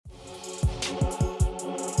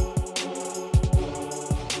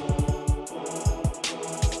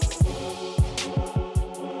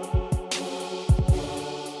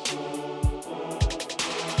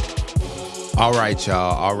All right,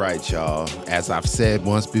 y'all. As I've said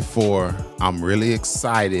once before, I'm really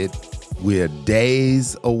excited. We're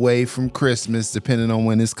days away from Christmas, depending on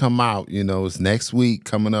when this come out. You know, it's next week,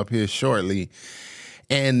 coming up here shortly.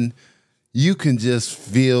 And you can just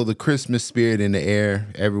feel the Christmas spirit in the air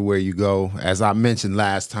everywhere you go. As I mentioned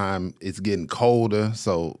last time, it's getting colder.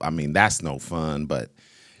 So, I mean, that's no fun. But,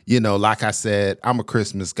 you know, like I said, I'm a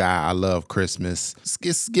Christmas guy. I love Christmas.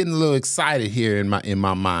 It's getting a little excited here in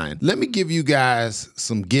my mind. Let me give you guys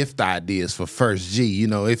some gift ideas for First G. You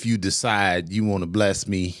know, if you decide you want to bless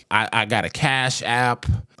me, I got a Cash App.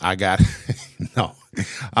 No,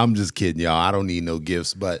 I'm just kidding, y'all. I don't need no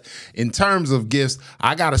gifts. But in terms of gifts,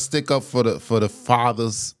 I got to stick up for the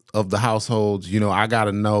fathers of the households. You know, I got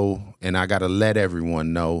to know and I got to let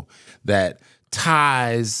everyone know that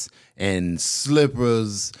ties and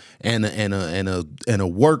slippers and a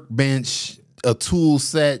workbench, a tool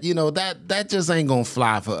set, you know, that just ain't gonna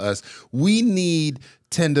fly for us. We need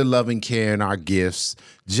tender loving care in our gifts,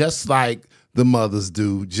 just like the mothers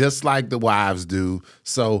do, just like the wives do.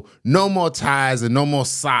 So no more ties and no more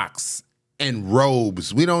socks and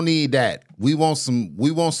robes. We don't need that. We want some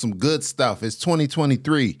good stuff. It's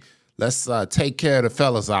 2023. Let's take care of the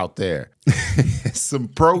fellas out there. Some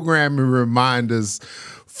programming reminders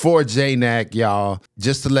for JNAC, y'all.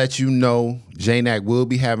 Just to let you know, JNAC will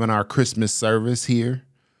be having our Christmas service here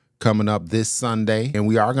coming up this Sunday, and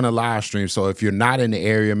we are going to live stream. So if you're not in the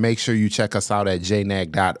area, make sure you check us out at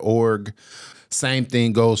jnac.org. Same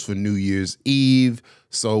thing goes for New Year's Eve.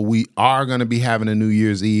 So we are going to be having a New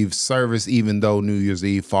Year's Eve service, even though New Year's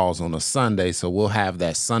Eve falls on a Sunday. So we'll have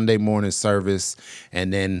that Sunday morning service,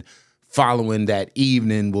 and then following that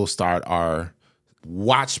evening, we'll start our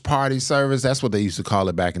watch party service. That's what they used to call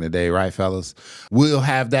it back in the day, right, fellas? We'll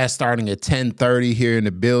have that starting at 10:30 here in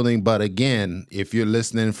the building. But again, if you're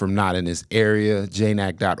listening from not in this area,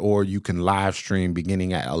 jnac.org, you can live stream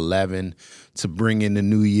beginning at 11 to bring in the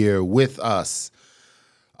new year with us.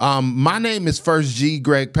 My name is First G,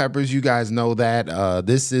 Greg Peppers. You guys know that.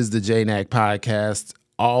 This is the JNAC podcast.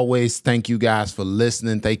 Always thank you guys for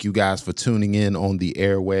listening. Thank you guys for tuning in on the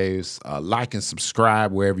airwaves. Like and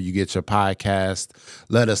subscribe wherever you get your podcast.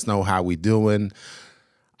 Let us know how we doing.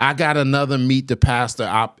 I got another Meet the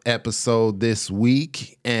Pastor episode this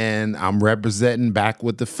week, and I'm representing back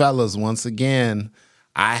with the fellas once again.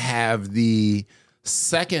 I have the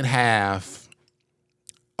second half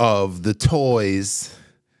of the Toys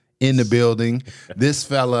in the building. This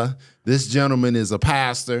gentleman is a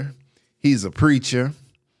pastor. He's a preacher.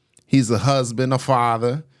 He's a husband, a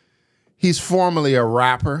father. He's formerly a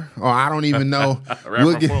rapper, or I don't even know.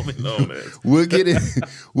 We'll get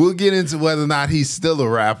into whether or not he's still a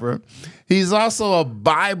rapper. He's also a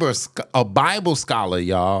Bible scholar,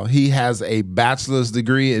 y'all. He has a bachelor's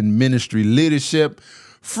degree in ministry leadership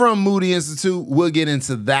from Moody Institute. We'll get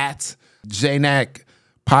into that. JNAC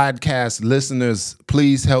podcast listeners,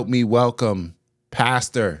 please help me welcome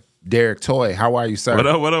Pastor Derrick Toye. How are you, sir?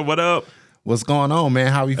 What up? What's going on,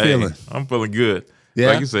 man? How you feeling? I'm feeling good. Yeah?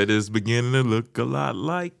 Like you said, it's beginning to look a lot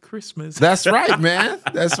like Christmas. That's right, man.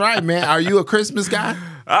 Are you a Christmas guy?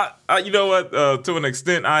 You know what? To an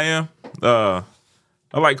extent, I am. I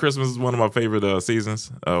like Christmas. It's one of my favorite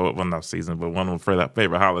seasons. Well, not season, but one of my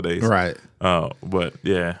favorite holidays. Right. But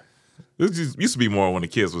yeah, it used to be more when the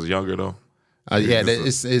kids was younger, though.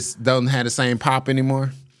 It's doesn't have the same pop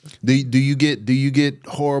anymore. Do you get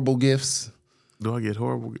horrible gifts? Do I get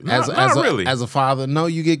horrible gifts? Not really. As a father, no,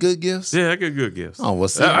 you get good gifts? Yeah, I get good gifts. Oh, well,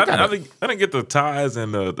 see, I didn't get the ties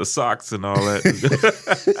and the socks and all that.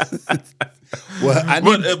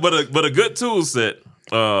 But a good tool set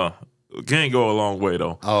can go a long way,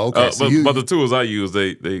 though. Oh, okay. But the tools I use,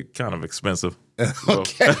 they kind of expensive.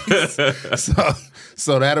 Okay.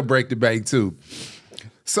 so that'll break the bank, too.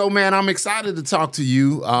 So, man, I'm excited to talk to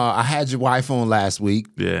you. I had your wife on last week,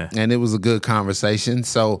 and it was a good conversation.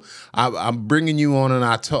 So I'm bringing you on, and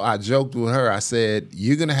I joked with her. I said,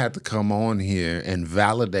 you're going to have to come on here and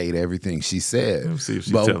validate everything she said. Let's see if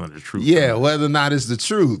she's telling the truth. Yeah, whether or not it's the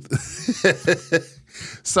truth.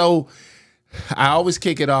 So I always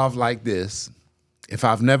kick it off like this. If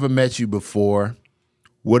I've never met you before,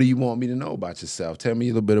 what do you want me to know about yourself? Tell me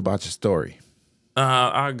a little bit about your story.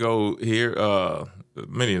 I go here.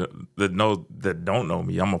 Many that don't know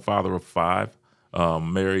me. I'm a father of 5,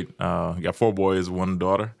 married. Got 4 boys, 1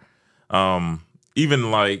 daughter. Even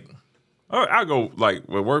like I go like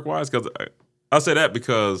with work wise, because I say that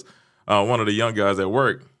because one of the young guys at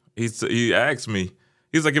work, he asked me,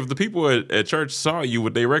 he's like, if the people at church saw you,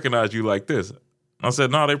 would they recognize you like this? I said,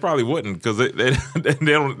 no, they probably wouldn't, because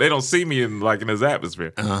they don't see me in this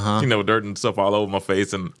atmosphere. Uh-huh. Dirt and stuff all over my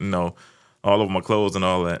face, and all over my clothes and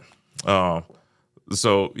all that.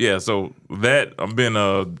 So that I've been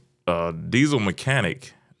a diesel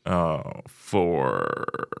mechanic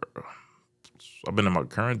I've been in my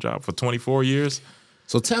current job for 24 years.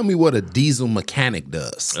 So tell me what a diesel mechanic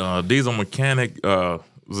does. Diesel mechanic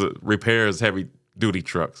repairs heavy duty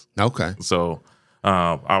trucks. Okay. So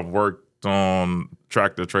I've worked on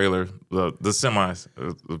tractor trailer, the semis,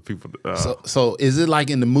 the people. So is it like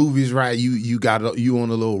in the movies, right? You on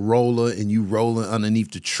a little roller and you rolling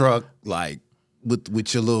underneath the truck, like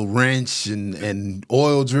with your little wrench and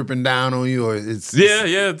oil dripping down on you, or it's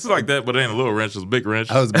it's like that, but it ain't a little wrench, it's a big wrench.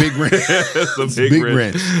 Oh, it's a big wrench. It's a big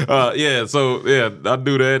wrench. I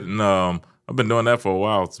do that, and I've been doing that for a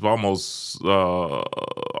while. It's almost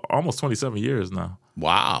 27 years now.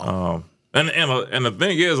 Wow. And the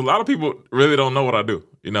thing is, a lot of people really don't know what I do,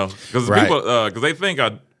 because because they think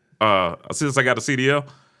since I got a CDL,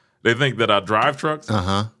 they think that I drive trucks.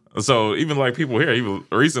 So even like people here, even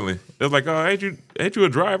recently, they're like, "Oh, ain't you a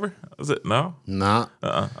driver?" I said, "No, nah."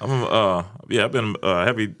 I've been a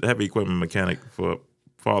heavy equipment mechanic for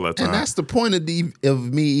all that time. And that's the point of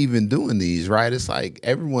me even doing these, right? It's like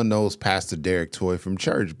everyone knows Pastor Derrick Toye from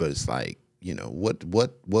church, but it's like,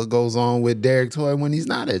 what goes on with Derrick Toye when he's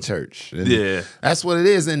not at church? And that's what it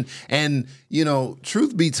is. And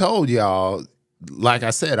truth be told, y'all, like I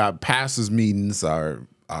said, our pastors' meetings are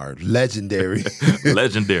legendary.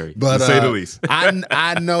 Legendary, but to say the least.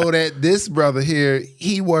 I know that this brother here,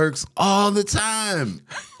 he works all the time.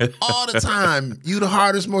 All the time. You the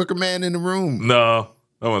hardest working man in the room. No,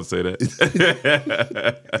 I wouldn't say that.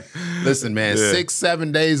 Listen, man,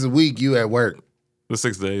 6-7 days a week you at work. The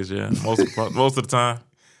 6 days, yeah. Most of the time.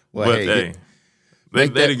 Well, but hey, they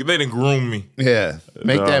didn't groom me. Yeah.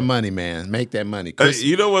 Make that money, man. Make that money.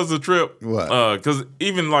 You know what's the trip? What? Because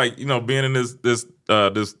even like, being in this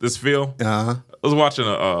field, uh-huh. I was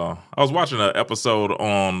watching an episode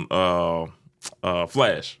on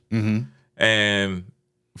Flash. Mm-hmm. And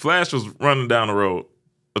Flash was running down the road.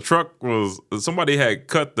 Somebody had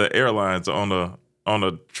cut the airlines on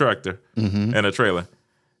the tractor and a trailer.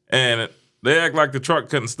 And they act like the truck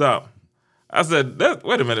couldn't stop. I said,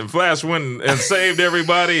 wait a minute, Flash went and saved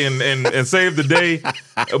everybody and saved the day.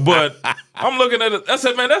 But I'm looking at it, I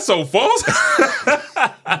said, man, that's so false.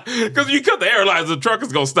 Because you cut the airlines, the truck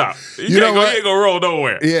is going to stop. You ain't going to roll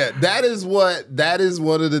nowhere. Yeah, that is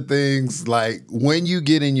one of the things, like, when you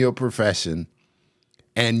get in your profession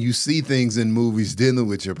and you see things in movies dealing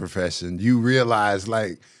with your profession, you realize,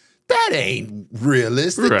 like, that ain't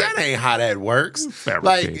realistic. Right. That ain't how that works.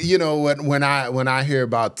 Like, when I hear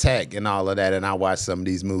about tech and all of that, and I watch some of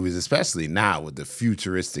these movies, especially now with the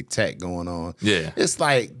futuristic tech going on, it's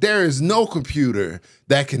like there is no computer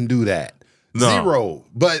that can do that. No. Zero.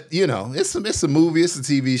 But it's a movie, it's a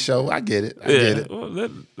TV show. I get it. I get it.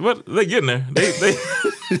 Well, they're getting there. They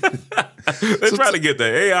try to get the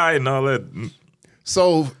AI and all that.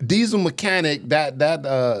 So diesel mechanic,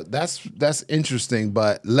 that's interesting.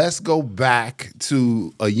 But let's go back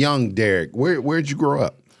to a young Derrick. Where'd you grow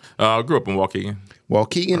up? I grew up in Waukegan.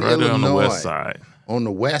 Waukegan, right Illinois. On the west side. On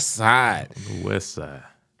the west side. On the west side.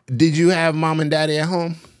 Did you have mom and daddy at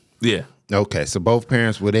home? Yeah. Okay, so both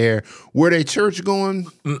parents were there. Were they church going?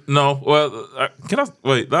 No. Well,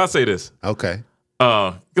 I'll say this. Okay.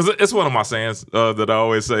 Because it's one of my sayings that I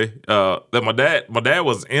always say that my dad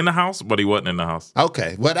was in the house, but he wasn't in the house.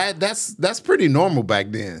 Okay, well that's pretty normal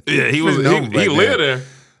back then. Yeah, he lived there.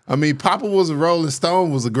 I mean, Papa Was a Rolling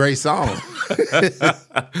Stone was a great song.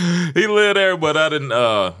 He lived there, but I didn't.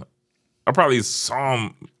 I probably saw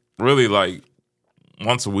him really like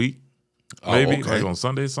once a week, maybe like on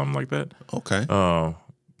Sundays, something like that. Okay.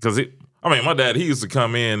 Because my dad, he used to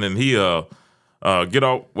come in and he get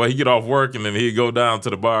off work and then he'd go down to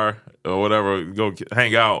the bar or whatever, go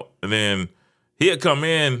hang out, and then he'd come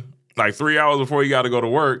in like 3 hours before he got to go to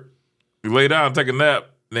work. He lay down, take a nap,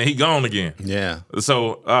 and then he gone again. Yeah.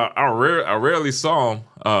 So I rarely saw him,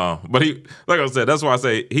 but he, like I said, that's why I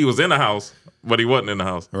say he was in the house, but he wasn't in the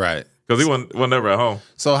house, right? Because he wasn't never at home.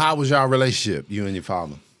 So how was y'all relationship, you and your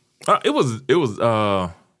father? It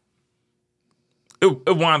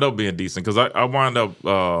wound up being decent because I wound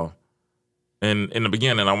up. And in the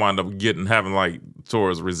beginning, I wound up having like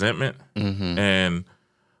towards resentment and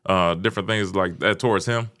different things like that towards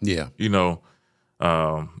him. Yeah,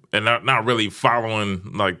 and not really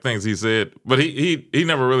following like things he said. But he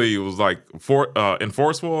never really was like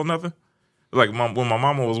enforceful or nothing. Like when my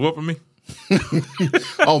mama was whooping me.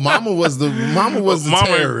 Oh, mama was the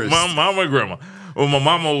terrorist. Mama and grandma. When my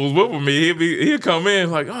mama was whooping me, he'd come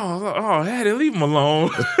in like, oh, Hattie, leave him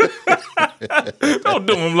alone. Don't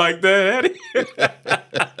do him like that, Hattie.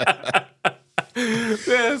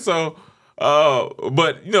 Yeah, so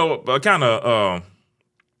But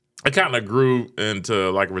I kind of grew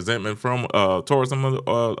into like resentment from towards him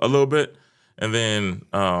a little bit, and then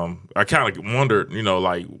I kind of wondered,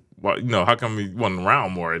 like, how come he wasn't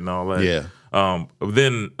around more and all that. Yeah. But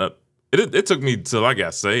then it took me till I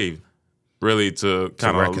got saved, really, to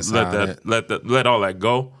kind of let all that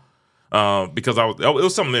go, because it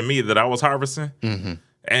was something in me that I was harvesting,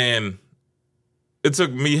 and it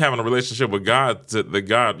took me having a relationship with God that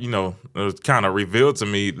God, kind of revealed to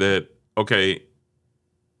me that, okay,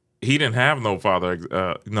 he didn't have no father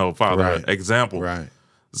example. Right.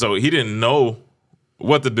 So he didn't know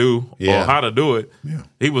what to do or how to do it. Yeah.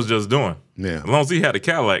 He was just doing. Yeah. As long as he had a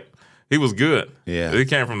Cadillac, he was good. Yeah. He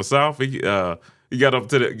came from the South. He got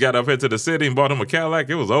up here to the city and bought him a Cadillac.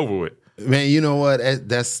 It was over with. Man, you know what?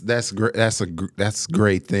 That's great. That's a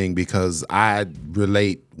great thing, because I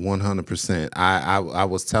relate 100%. I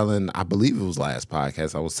was telling, I believe it was last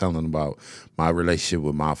podcast, I was telling about my relationship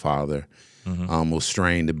with my father. Was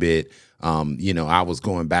strained a bit. I was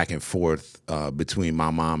going back and forth between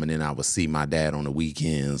my mom, and then I would see my dad on the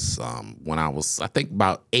weekends. When I was, I think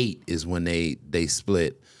about 8 is when they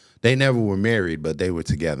split. They never were married, but they were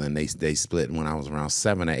together, and they split when I was around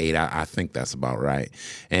 7 or 8. I think that's about right.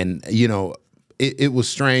 And, it was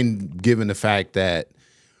strained given the fact that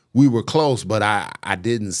we were close, but I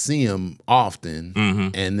didn't see him often.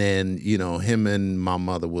 And then, him and my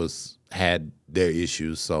mother had their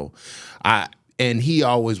issues. So and he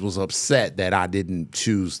always was upset that I didn't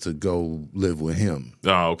choose to go live with him.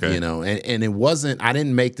 Oh, okay. And it wasn't, I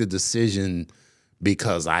didn't make the decision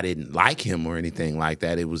because I didn't like him or anything like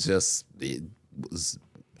that. It was just,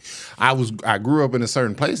 I grew up in a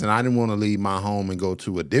certain place, and I didn't want to leave my home and go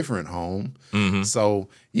to a different home. So,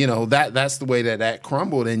 that's the way that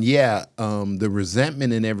crumbled. And the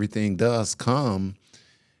resentment and everything does come.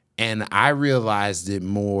 And I realized it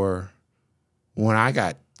more when I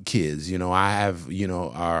got kids. I have,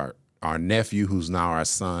 our nephew who's now our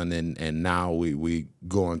son, and now we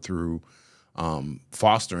going through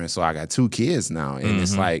fostering. So I got 2 kids now, and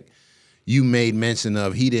it's like you made mention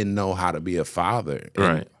of he didn't know how to be a father. And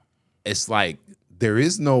right. It's like there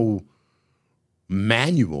is no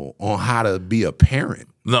manual on how to be a parent.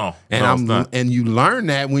 No, and you learn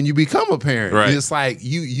that when you become a parent. Right. It's like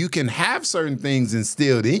you can have certain things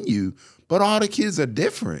instilled in you, but all the kids are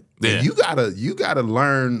different. Yeah. And you gotta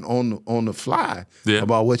learn on the fly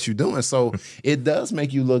about what you're doing. So it does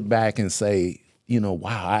make you look back and say,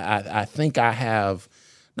 wow, I think I have,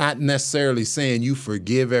 not necessarily saying you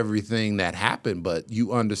forgive everything that happened, but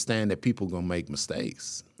you understand that people gonna make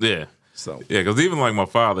mistakes. Yeah. So because even like my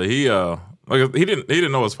father, he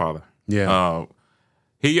didn't know his father. Yeah.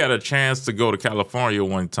 He got a chance to go to California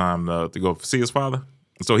one time to go see his father.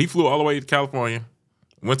 So he flew all the way to California,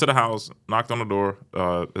 went to the house, knocked on the door.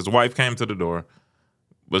 His wife came to the door,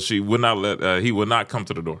 but she would not he would not come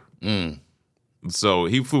to the door. So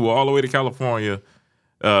he flew all the way to California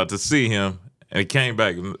to see him, and he came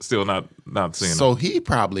back and still not seeing him. So he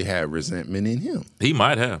probably had resentment in him. He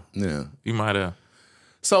might have. Yeah. He might have.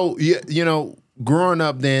 So, growing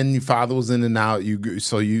up then, your father was in and out. You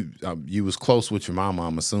was close with your mama,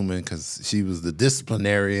 I'm assuming, because she was the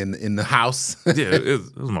disciplinary in the house. Yeah,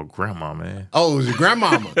 it was my grandma, man. Oh, it was your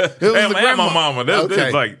grandmama. It was and my mama.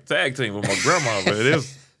 This like tag team with my grandma, but it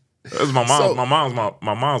was my mom.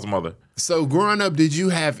 My mom's mother. So growing up, did you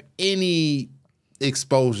have any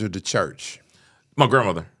exposure to church? My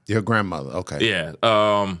grandmother. Your grandmother, okay. Yeah.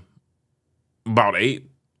 About 8,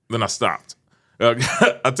 then I stopped.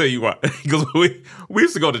 I'll tell you why. Because we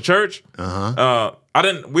used to go to church. We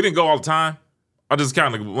didn't go all the time. I just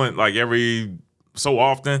kind of went like every so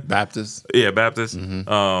often. Baptist? Yeah, Baptist.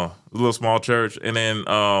 A little small church. And then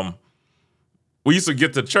we used to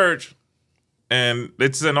get to church, and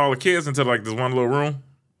they'd send all the kids into like this one little room.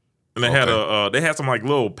 And they had some like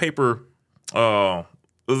little paper,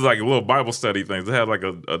 it was like a little Bible study thing. They had like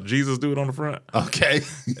a Jesus dude on the front. Okay.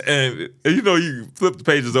 And you flip the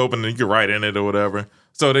pages open and you can write in it or whatever.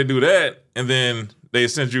 So they do that, and then they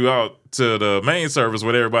send you out to the main service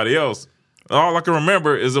with everybody else. All I can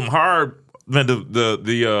remember is them hard, man.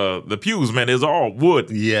 The pews, man, is all wood.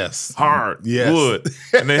 Yes. Hard. Yes. Wood.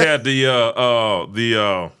 And they had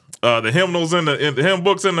the hymnals in the hymn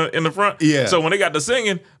books in the front. Yeah. So when they got to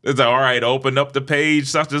singing, it's like, all right, open up the page,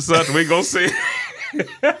 such and such. We gonna sing.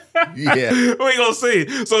 Yeah. We ain't gonna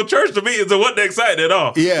see. So church to me wasn't excited at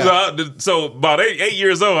all. Yeah. So about 8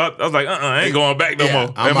 years old, I was like, I ain't going back no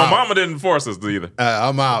more. And my mama didn't force us to either.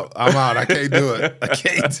 I'm out. I can't do it. I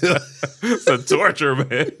can't do it. It's a torture,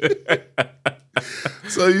 man.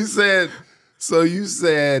 So you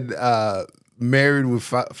said married with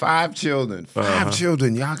five children. Five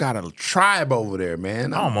children. Y'all got a tribe over there,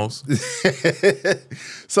 man. Almost.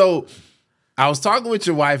 So I was talking with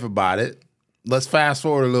your wife about it. Let's fast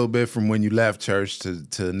forward a little bit from when you left church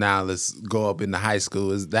to now. Let's go up into high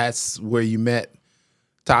school. That's where you met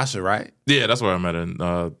Tasha, right? Yeah, that's where I met her in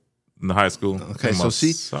the high school. Okay, so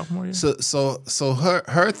sophomore year. So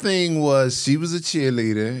her thing was she was a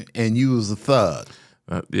cheerleader and you was a thug.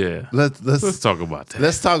 Yeah. Let's talk about that.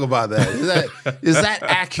 Let's talk about that. Is that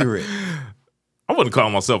accurate? I wouldn't call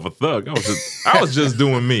myself a thug. I was just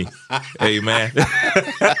doing me. Hey, man.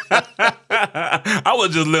 I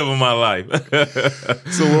was just living my life.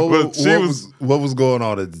 So what was going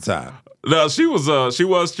on at the time? No, she was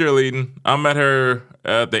cheerleading. I met her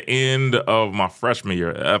at the end of my freshman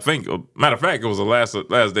year. I think, matter of fact, it was the last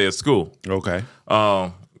day of school. Okay.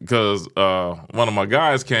 Because one of my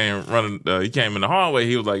guys came running. He came in the hallway.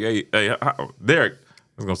 He was like, "Hey, Derrick."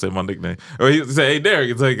 I was gonna say my nickname. Or he said, "Hey, Derrick."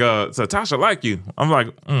 It's like, "So Tasha like you." I'm like,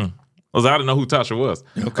 I didn't know who Tasha was.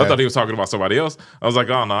 Okay. I thought he was talking about somebody else. I was like,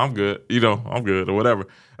 "Oh no, I'm good. I'm good or whatever."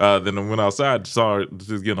 Then I went outside, saw her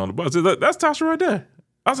just getting on the bus. Like, that's Tasha right there.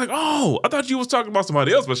 I was like, "Oh, I thought you was talking about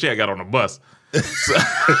somebody else," but she had got on the bus.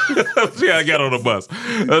 She had got on the bus.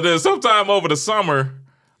 Then sometime over the summer,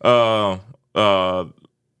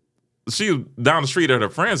 she was down the street at her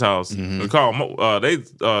friend's house.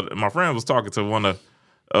 Mm-hmm. My friend was talking to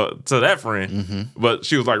to that friend, but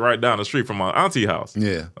she was like right down the street from my auntie house.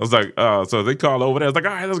 Yeah, I was like, so they called over there. I was like,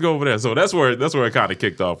 all right, let's go over there. So that's where it kind of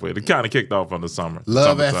kicked off with. It kind of kicked off on the summer.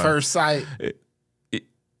 Love at first sight.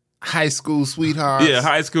 High school sweethearts. Yeah,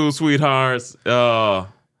 high school sweethearts. Yeah.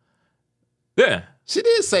 She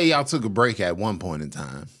did say y'all took a break at one point in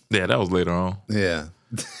time. Yeah, that was later on. Yeah.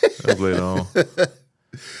 That was later on.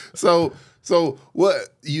 So what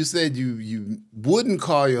you said you wouldn't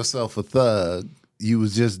call yourself a thug. You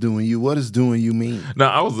was just doing you. What does doing you mean? No,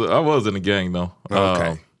 I was in a gang though.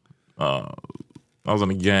 Okay. I was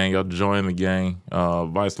in a gang. I joined the gang,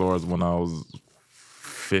 Vice Lords, when I was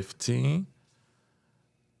 15.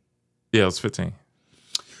 Yeah, I was 15.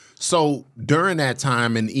 So during that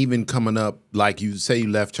time and even coming up, like you say you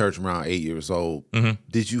left church around 8 years old,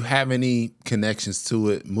 did you have any connections to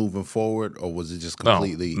it moving forward, or was it just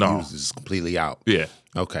completely, no. You was just completely out? Yeah.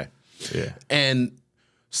 Okay. Yeah. And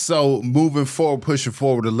so moving forward, pushing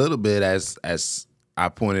forward a little bit, as I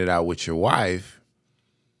pointed out with your wife,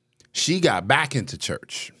 she got back into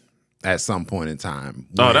church at some point in time.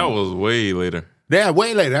 Oh, that was way later. Yeah,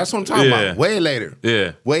 way later. That's what I'm talking about. Way later.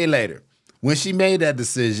 Yeah. Way later. When she made that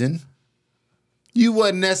decision, you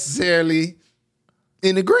wasn't necessarily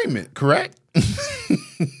in agreement, correct?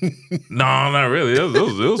 No, not really. It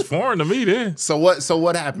was foreign to me then. So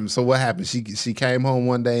what happened? She came home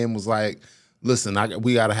one day and was like, "Listen,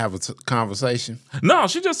 we got to have a conversation." No,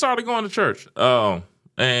 she just started going to church,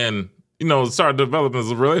 and started developing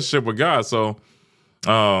a relationship with God. So,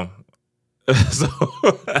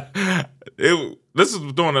 this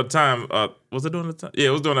was during the time. Was it during the time? Yeah,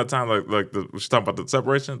 it was during that time. Like she's talking about the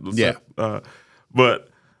separation. But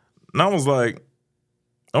I was like,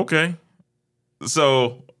 okay.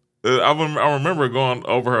 So I remember going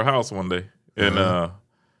over her house one day, and I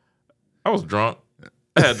was drunk.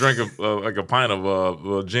 I had drank like a pint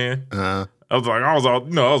of gin. I was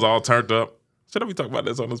all turned up. Should I be talking about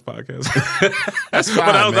this on this podcast? That's fine.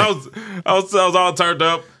 But I was all turned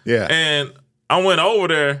up. Yeah. And I went over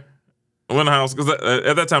there, went in the house, because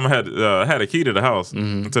at that time I had a key to the house,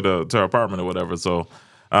 to her apartment or whatever. So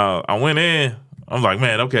I went in. I'm like,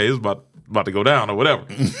 man, okay, it's about to go down or whatever.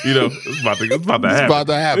 It's about to happen. It's about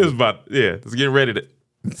to happen. It's getting ready to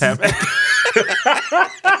happen.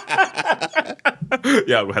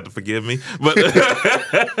 Y'all gonna have to forgive me, but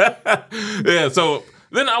yeah. So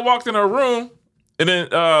then I walked in her room, and then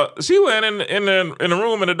she went in the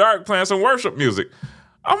room in the dark playing some worship music.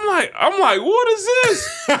 I'm like, what is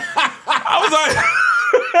this? I was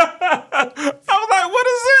like, what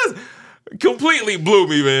is this? Completely blew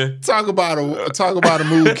me, man. Talk about a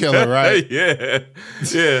mood killer, right?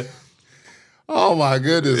 Yeah. Oh my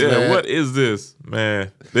goodness, man. What is this,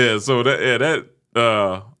 man? Yeah. So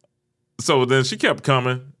so then she kept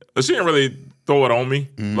coming. She didn't really throw it on me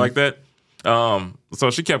like that. So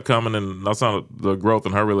she kept coming, and I saw the growth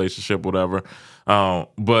in her relationship, whatever.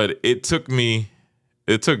 But it took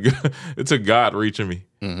God reaching me.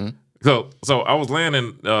 So I was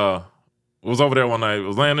laying was over there one night. I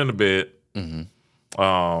was laying in the bed.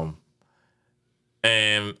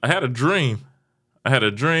 And I had a dream.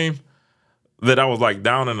 That I was like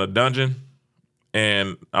down in a dungeon,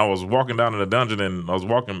 and I was walking down in the dungeon, and I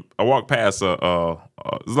walked past it was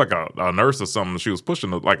like a nurse or something. She was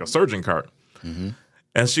pushing like a surgeon cart,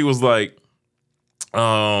 and she was like,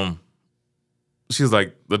 She was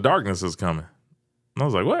like, the darkness is coming. And I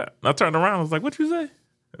was like, what? And I turned around. I was like, what you say?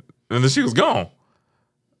 And then she was gone.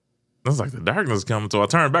 I was like, the darkness is coming. So I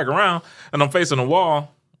turned back around, and I'm facing the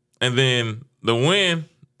wall. And then the wind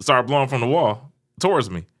started blowing from the wall towards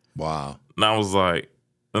me. Wow. And I was like,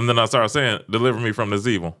 and then I started saying, deliver me from this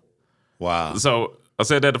evil. Wow. So I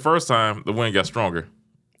said that the first time, the wind got stronger.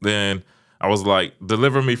 Then I was like,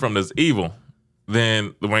 deliver me from this evil.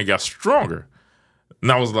 Then the wind got stronger.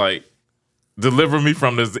 And I was like, deliver me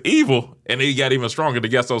from this evil. And it got even stronger. It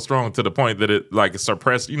got so strong to the point that it like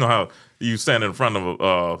suppressed. You know how you stand in front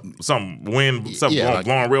of some wind, something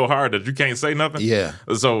blowing real hard that you can't say nothing? Yeah.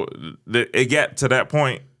 So it got to that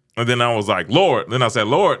point. And then I was like, Lord. Then I said,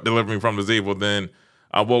 Lord, deliver me from this evil. Then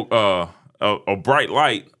I woke a bright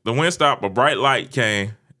light. The wind stopped. A bright light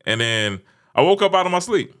came. And then I woke up out of my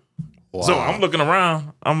sleep. Wow. So I'm looking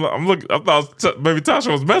around. I'm looking. I thought baby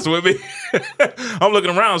Tasha was messing with me. I'm looking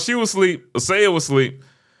around. She was asleep. Saya was asleep,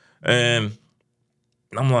 and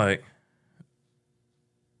I'm like,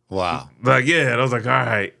 wow. Like yeah. And I was like, all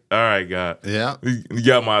right, God. Yeah, you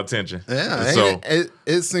got my attention. Yeah. So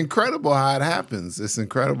it's incredible how it happens. It's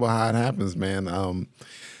incredible how it happens, man.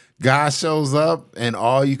 God shows up, and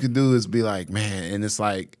all you can do is be like, man, and it's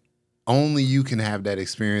like. Only you can have that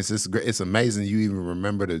experience. It's amazing you even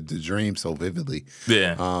remember the dream so vividly.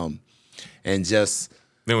 Yeah. And just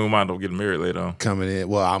then we wound up getting married later on. Coming in.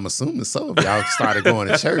 Well, I'm assuming so. If y'all started going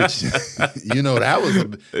to church, you know that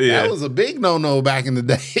was a big no back in the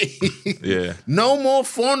day. Yeah. No more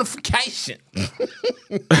fornication.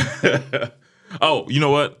 Oh, you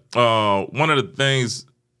know what? One of the things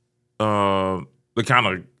that kind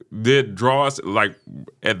of did draw us, like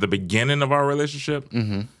at the beginning of our relationship.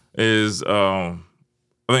 Mm-hmm. Is I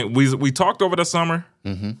think we talked over the summer,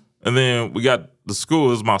 and then we got the school. It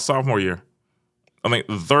was my sophomore year. I think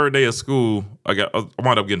the third day of school, I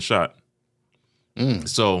wound up getting shot.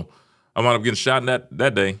 So I wound up getting shot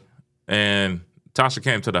that day, and Tasha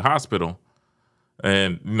came to the hospital,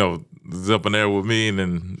 and was up in there with me, and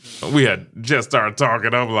then we had just started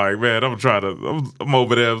talking. I'm like, man, I'm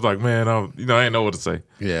over there. I was like, man, I ain't know what to say.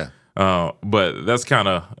 Yeah. But that's kind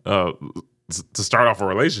of. To start off a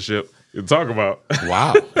relationship and talk about.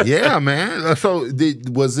 Wow. Yeah, man. So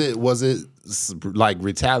was it like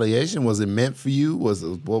retaliation? Was it meant for you?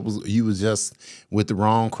 You was just with the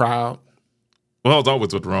wrong crowd? Well, I was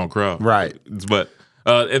always with the wrong crowd. Right. But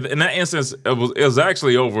in that instance, it was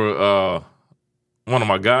actually over one of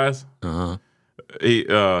my guys. Uh-huh. He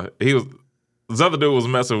was this other dude was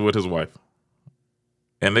messing with his wife.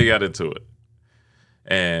 And they got into it.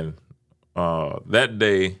 And that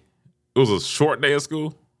day it was a short day of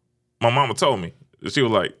school. My mama told me. She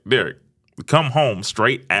was like, Derrick, come home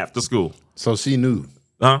straight after school. So she knew.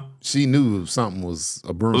 Huh? She knew something was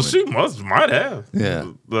a brewing. Well, she might have.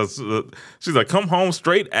 Yeah. She's like, come home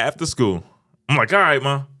straight after school. I'm like, all right,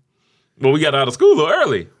 ma. Well, we got out of school a little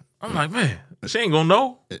early. I'm like, man, she ain't gonna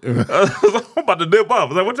know. I'm about to dip off. I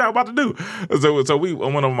was like, what y'all about to do? So we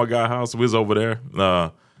went over to my guy's house. We was over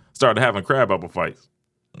there. Started having crab apple fights.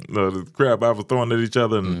 The crab apples throwing at each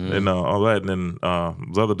other and all that. And then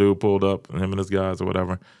this other dude pulled up, him and his guys or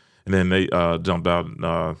whatever. And then they jumped out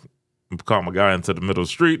and caught my guy into the middle of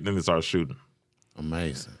the street. And then they started shooting.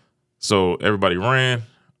 Amazing. So everybody ran.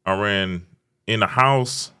 I ran in the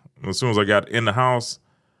house. As soon as I got in the house,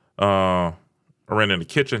 I ran in the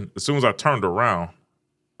kitchen. As soon as I turned around,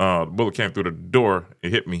 the bullet came through the door.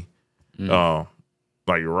 It hit me, like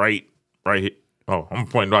right here. Oh, I'm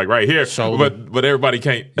pointing like right here, shoulder. but everybody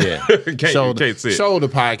can't. Yeah, can't see it. Shoulder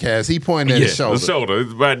podcast. He pointed at his shoulder. The shoulder.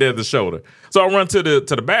 It's right there at the shoulder. So I run to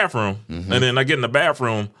the bathroom, and then I get in the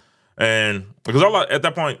bathroom, and because at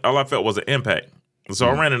that point all I felt was an impact. So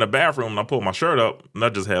I ran in the bathroom and I pulled my shirt up, and I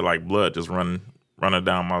just had like blood just running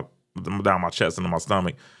down my chest into my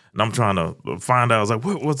stomach, and I'm trying to find out. I was like,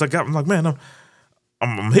 what's I got? I'm like, man,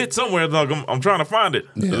 I'm hit somewhere. Like I'm trying to find it,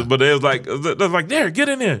 but they was like, there, get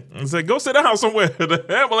in there. I said, go sit down somewhere. The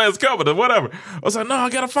ambulance covered or whatever. I was like, no, I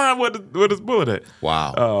gotta find where this bullet at.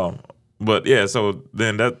 Wow. But yeah, so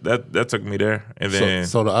then that took me there, and then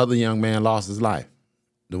so the other young man lost his life,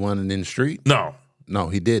 the one in the street. No,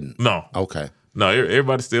 he didn't. No. Okay. No,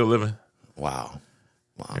 everybody's still living. Wow.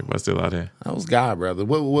 Everybody's still out there. That was God, brother.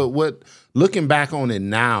 What looking back on it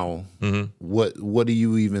now, what do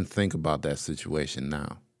you even think about that situation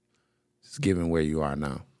now? Just given where you are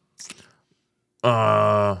now.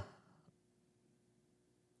 I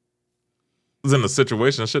was in a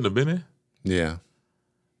situation I shouldn't have been in. Yeah.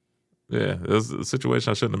 Yeah, it was a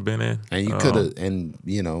situation I shouldn't have been in. And you could have,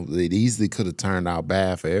 it easily could have turned out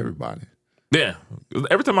bad for everybody. Yeah.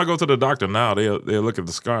 Every time I go to the doctor now, they look at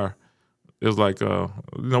the scar. it was like,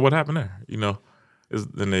 what happened there?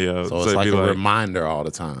 Then they so it's like a reminder all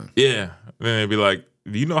the time. Yeah. Then they'd be like,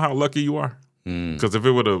 do you know how lucky you are? Because if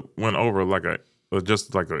it would have went over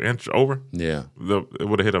just like an inch over, yeah, it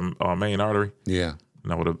would have hit a main artery. Yeah,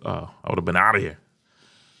 and I would have been out of here.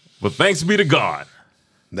 But thanks be to God.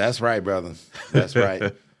 That's right, brother. That's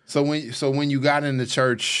right. So when you got into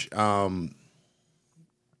church,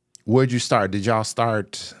 where'd you start? Did y'all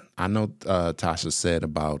start? I know Tasha said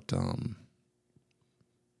about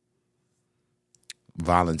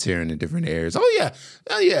volunteering in different areas. Oh yeah.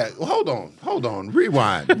 Hold on.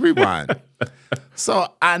 Rewind. So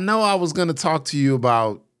I know I was going to talk to you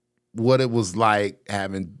about what it was like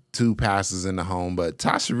having two pastors in the home, but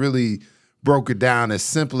Tasha really broke it down as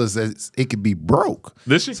simple as it could be broke.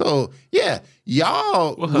 Did she? So yeah,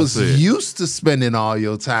 y'all was used to spending all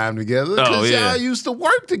your time together because y'all used to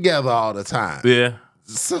work together all the time. Yeah.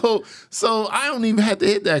 So I don't even have to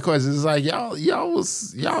hit that question. It's like y'all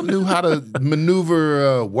knew how to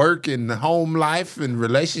maneuver work and home life and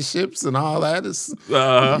relationships and all that.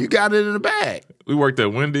 You got it in the bag. We worked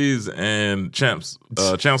at Wendy's and Champs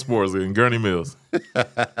Sports in Gurney Mills.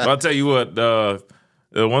 But I'll tell you what,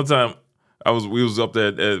 one time we was up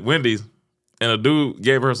there at Wendy's and a dude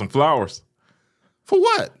gave her some flowers. For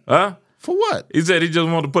what? Huh? For what? He said he just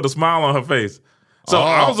wanted to put a smile on her face. So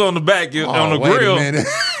I was on the back on the grill.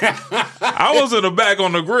 I was in the back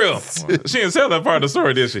on the grill. She didn't tell that part of the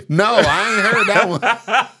story, did she? No, I ain't heard that one.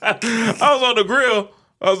 I was on the grill.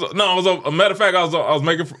 A matter of fact, I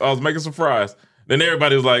was making some fries. Then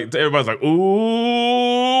everybody's like,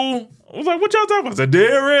 ooh. I was like, what y'all talking about? I said,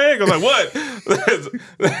 Derrick. I was like, what?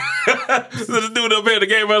 This dude up here that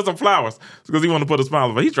gave us some flowers because he wanted to put a smile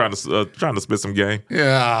on. But he's trying to spit some game.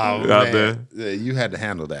 Yeah, out there. Yeah, you had to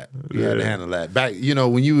handle that. You had to handle that. Back,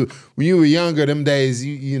 when you were younger, them days,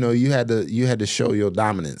 you had to show your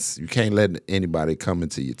dominance. You can't let anybody come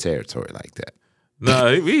into your territory like that.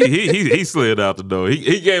 No, he slid out the door.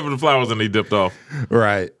 He gave her the flowers and he dipped off.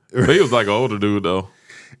 Right. But he was like an older dude though.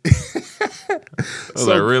 I was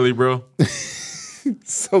like, really, bro?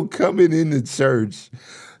 So coming into church,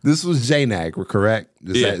 this was JNAC, correct?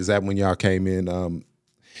 Is that when y'all came in?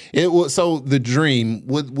 It was so the dream.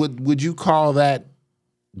 Would you call that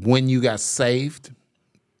when you got saved?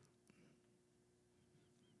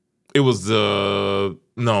 It was it was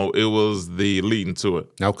the leading to it.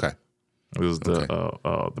 Okay, it was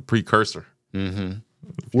the precursor.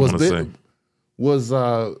 Mm-hmm. Was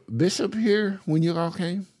Bishop here when you all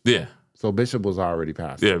came? Yeah. So Bishop was already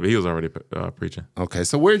pastor. Yeah, but he was already preaching. Okay,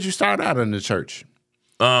 so where did you start out in the church?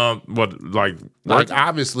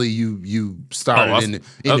 Obviously you started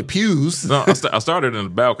in the pews. No, I started in the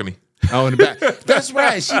balcony. Oh, in the back. That's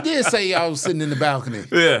right. She did say y'all was sitting in the balcony.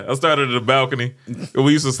 Yeah, I started in the balcony.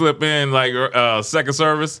 We used to slip in like second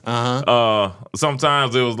service.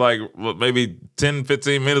 Sometimes it was like maybe 10,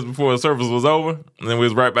 15 minutes before the service was over, and then we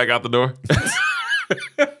was right back out the door.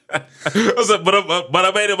 But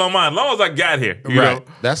I made up my mind. As long as I got here, you know?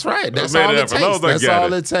 That's right. That's all it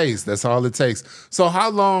takes. That's all it takes. So, how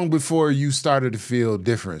long before you started to feel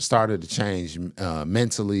different? Started to change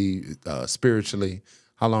mentally, spiritually?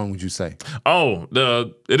 How long would you say? Oh,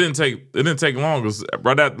 it didn't take long. It was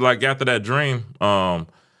right after that dream.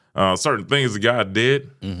 Certain things that God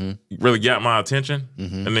did really got my attention,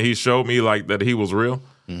 and then He showed me like that He was real.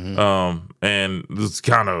 And this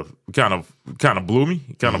kind of blew me,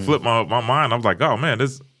 kind of flipped my mind. I was like, oh man,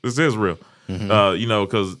 this is real.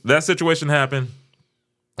 Because that situation happened.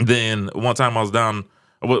 Then one time I was down,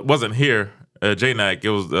 wasn't here at JNAC. It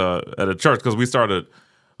was at a church because I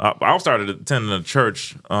started attending a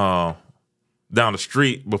church down the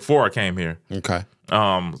street before I came here. Okay.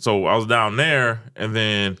 So I was down there, and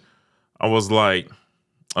then I was like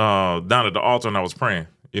down at the altar, and I was praying.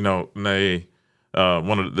 And they.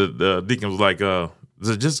 One of the deacons was like,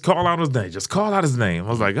 just call out his name. Just call out his name. I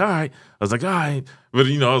was like, all right. But,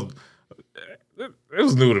 it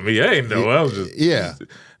was new to me. I didn't know. I was just,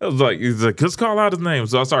 I was like, he's like, just call out his name.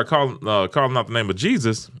 So I started calling out the name of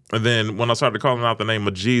Jesus. And then when I started calling out the name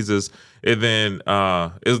of Jesus,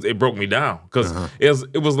 it broke me down. Because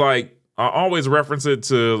it was like, I always reference it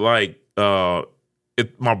to like,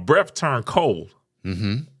 my breath turned cold.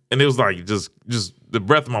 Mm-hmm. And it was like, just the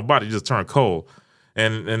breath of my body just turned cold.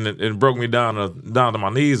 And it broke me down to my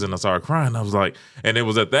knees, and I started crying. I was like, and it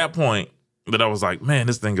was at that point that I was like, man,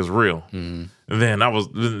 this thing is real. Mm-hmm. And then I was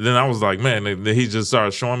like, man, he just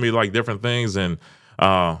started showing me like different things and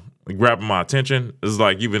grabbing my attention. It's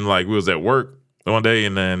like even like we was at work one day,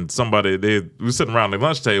 and then we were sitting around the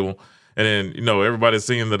lunch table, And then, you know, everybody's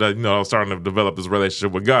seeing that, you know, I was starting to develop this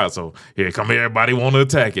relationship with God. So here come everybody want to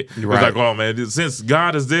attack it. Right. It's like, oh, man, since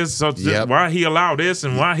God is this, so why he allowed this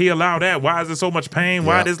and why he allowed that? Why is there so much pain?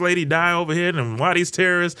 Why this lady die over here? And why these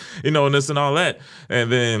terrorists, you know, and this and all that.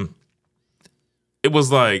 And then it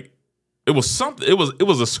was like, it was something, it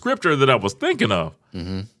was a scripture that I was thinking of.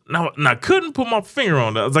 Mm-hmm. Now, I couldn't put my finger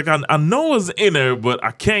on it. I was like, I know it's in there, but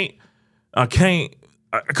I couldn't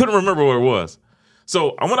remember what it was.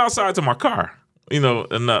 So I went outside to my car, you know,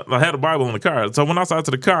 and I had a Bible in the car. So I went outside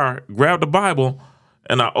to the car, grabbed the Bible,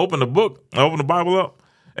 and I opened the book. I opened the Bible up,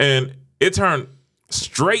 and it turned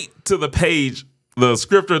straight to the page, the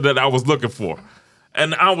scripture that I was looking for.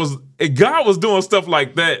 And God was doing stuff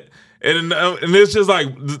like that. And it's just like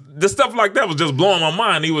the stuff like that was just blowing my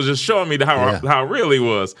mind. He was just showing me how real he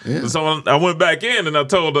was. Yeah. So I went back in and I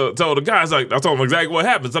told the guys, like, I told them exactly what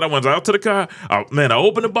happened. So I went out to the car. I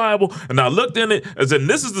opened the Bible and I looked in it and said,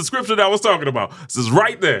 "This is the scripture that I was talking about. This is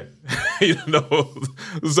right there." You know,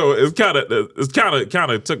 so it kind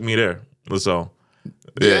of took me there. So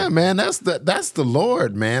yeah, man, that's the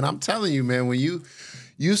Lord, man. I'm telling you, man, when you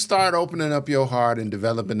start opening up your heart and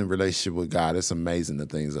developing a relationship with God, it's amazing the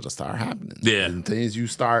things that'll start happening. Yeah. And things you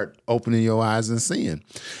start opening your eyes and seeing.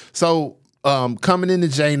 So coming into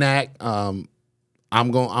JNAC,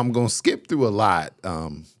 I'm gonna skip through a lot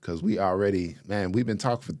because we've been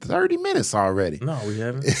talking for 30 minutes already. No, we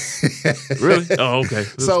haven't. Really? Oh, okay.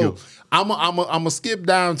 So I'm gonna skip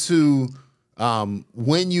down to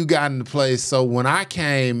when you got into place. So when I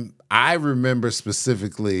came, I remember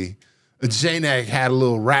specifically JNAC had a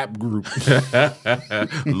little rap group. A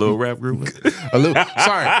little rap group?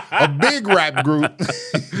 A big rap group.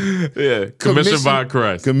 Yeah, commissioned by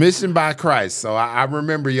Christ. Commissioned by Christ. So I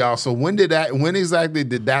remember y'all. So when exactly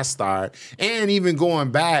did that start? And even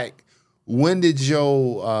going back, when did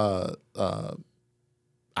your,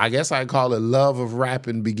 I guess I call it love of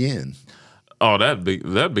rapping begin? Oh, that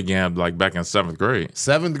began like back in 7th grade.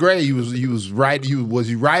 7th grade, you was writing. Was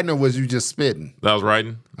you writing or was you just spitting? I was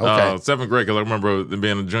writing. Okay. 7th grade, because I remember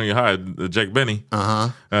being in junior high, Jake Benny.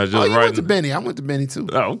 You went to Benny. I went to Benny too.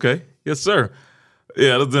 Oh, okay. Yes, sir.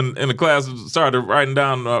 Yeah, I was in the class, started writing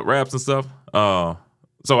down raps and stuff.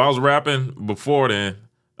 So I was rapping before then.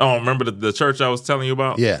 Oh, remember the church I was telling you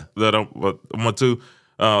about? Yeah. That I went to.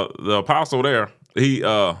 The apostle there, he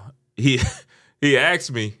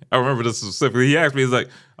asked me. I remember this specifically. He asked me, he's like,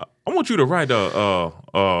 "I want you to write a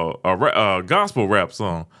gospel rap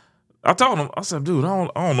song." I told him, I said, "Dude, I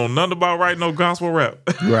don't know nothing about writing no gospel rap."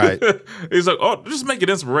 Right. He's like, "Oh, just make it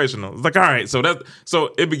inspirational." It's like, all right. So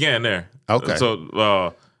it began there. Okay.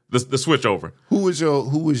 So the switch over. Who was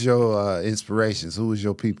your inspirations? Who was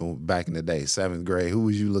your people back in the day? 7th grade. Who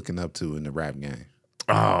was you looking up to in the rap game?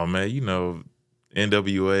 Oh man, you know,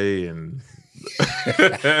 NWA and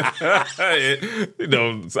you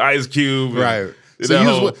know, Ice Cube. Right.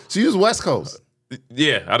 So you was West Coast.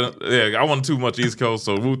 Yeah, I wasn't too much East Coast,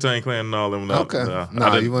 so Wu-Tang Clan and all them. Okay.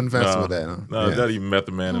 You wasn't fancy with that, huh? No, not even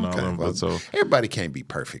Method Man and all them. Well, but so everybody can't be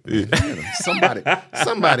perfect, man. You know,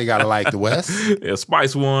 somebody gotta like the West. Yeah,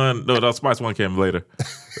 Spice One. No, Spice One came later.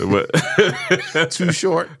 But Too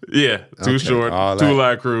Short. Yeah, Too Short. Two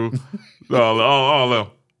Live Crew. all of them.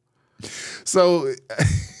 So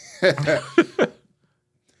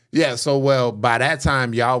yeah, so well, by that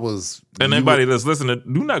time y'all was, and anybody that's listening,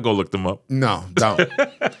 do not go look them up. No, don't.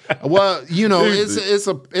 Well, you know,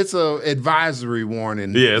 it's a advisory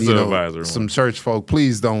warning. Yeah, it's an advisory. Some church folk,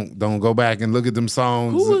 please don't go back and look at them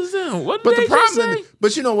songs. Who was them? What did they just say?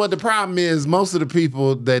 But you know what the problem is? Most of the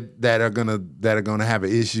people that are gonna have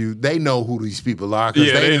an issue, they know who these people are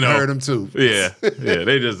because they didn't heard them too. Yeah,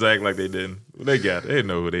 they just act like they didn't. They got it. They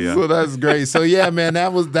know who they are. So that's great. So yeah, man,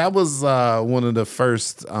 that was one of the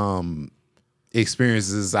first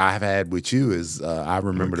experiences I've had with you. Is I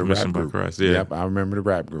remember the rap group. Christ, yeah. Yep, I remember the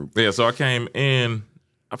rap group. Yeah, so I came in.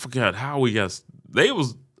 I forgot how we got. I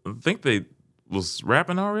think they was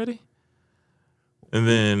rapping already, and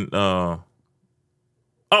then you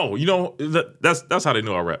know that's how they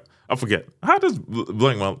knew I rap. I forget. How does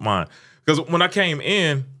blank my mind? Because when I came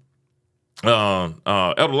in,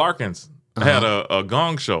 Elder Larkins had a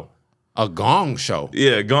gong show. A gong show?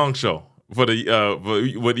 Yeah, a gong show for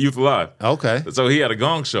with Youth Alive. Okay. So he had a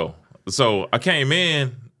gong show. So I came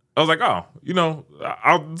in. I was like, oh, you know,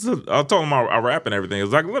 I told him I rap and everything. I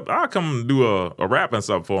was like, look, I'll come and do a rap and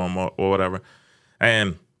stuff for him or whatever.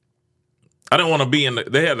 And I didn't want to be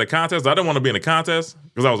they had the contest. I didn't want to be in the contest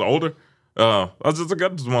because I was older. I just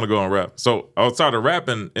want to go and rap. So I started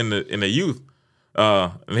rapping in the youth.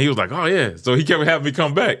 And he was like, oh yeah. So he kept having me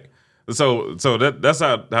come back. So that's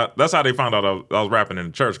how they found out I was rapping in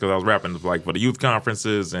the church, because I was rapping like for the youth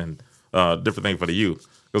conferences and different thing for the youth.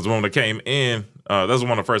 Because when I came in, that's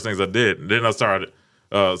one of the first things I did. Then I started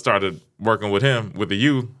working with him with the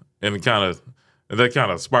youth, and that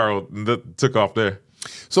kind of spiraled and that took off there.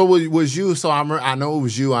 So was you? So I know it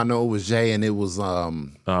was you. I know it was Jay, and it was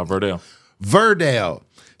Verdell. Verdell.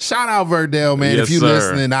 Shout out Verdell, man. Yes, if you're sir.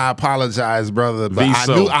 listening, I apologize, brother. But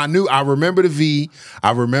I remember the V.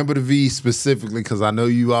 I remember the V specifically because I know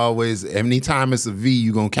you always, anytime it's a V,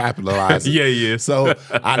 you're going to capitalize it. Yeah. So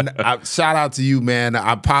I shout out to you, man.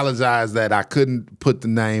 I apologize that I couldn't put the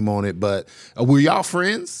name on it, but were y'all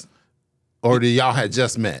friends? Or did y'all had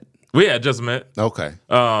just met? We had just met. Okay.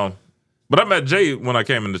 But I met Jay when I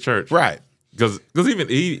came into church. Right. Because even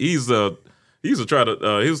he was starting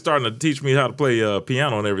to teach me how to play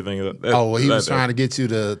piano and everything. He was trying to get you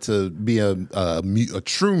to be a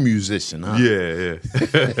true musician, huh? Yeah.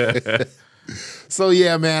 So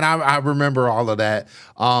yeah, man, I remember all of that.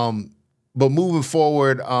 But moving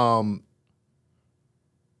forward,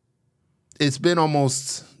 it's been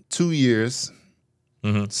almost 2 years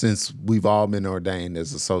since we've all been ordained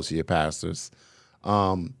as associate pastors.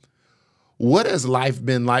 What has life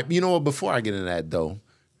been like? You know what? Before I get into that, though,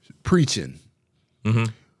 preaching. Mm-hmm.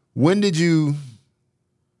 When did you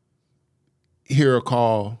hear a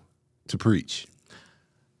call to preach?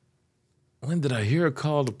 When did I hear a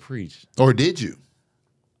call to preach? Or did you?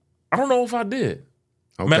 I don't know if I did.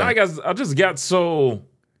 Okay. Man, I just got so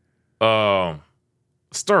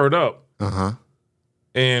stirred up. Uh-huh.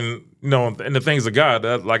 And and the things of God,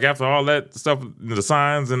 like after all that stuff, the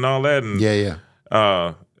signs and all that, and yeah.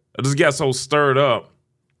 I just got so stirred up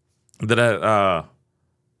that I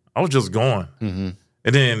was just going. Mm-hmm.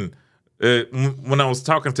 And then when I was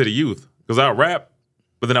talking to the youth, because I rap,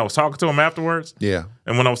 but then I was talking to them afterwards. Yeah.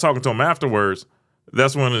 And when I was talking to them afterwards,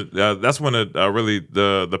 that's when it really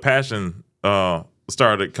the passion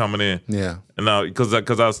started coming in. Yeah. And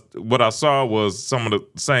because what I saw was some of the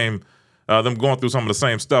same. Them going through some of the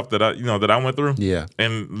same stuff that I went through. Yeah.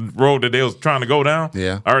 And road that they was trying to go down.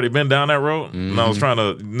 Yeah. I already been down that road. Mm-hmm. And I was trying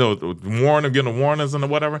to, warn them, getting the warnings and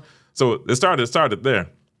whatever. So it started there.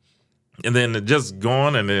 And then it just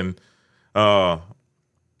going and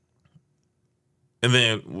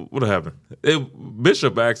then what happened?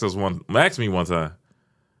 Bishop asked me one time.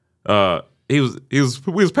 We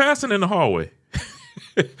was passing in the hallway.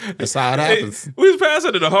 That's how it happens. We was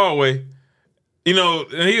passing in the hallway.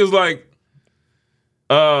 And he was like,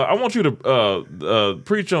 I want you to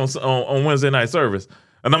preach on Wednesday night service.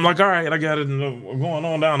 And I'm like, all right, I got it going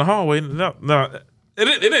on down the hallway. No,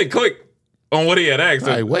 it didn't click on what he had asked.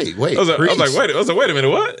 Right, wait. I was like, wait a minute,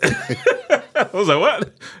 what? I was like,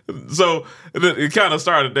 what? So it kind of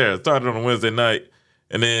started there. It started on a Wednesday night.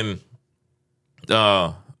 And then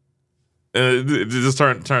it just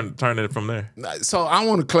turned it from there. So I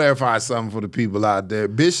want to clarify something for the people out there.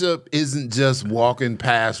 Bishop isn't just walking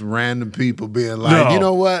past random people being like, No. You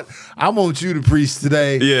know what? I want you to preach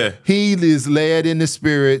today. Yeah. He is led in the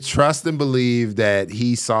spirit, trust and believe that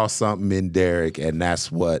he saw something in Derrick, and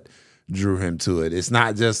that's what drew him to it. It's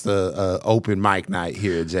not just a open mic night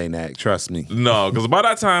here at JNAC. Trust me. No, because by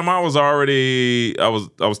that time I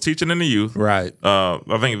was teaching in the youth. Right.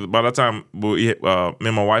 I think by that time me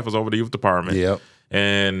and my wife was over the youth department. Yep.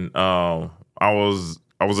 And I was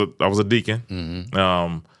a deacon.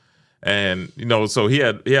 Mm-hmm. And so he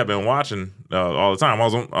had been watching all the time.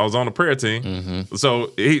 I was on the prayer team. Mm-hmm.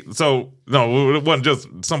 So it wasn't just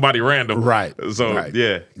somebody random. Right. So right.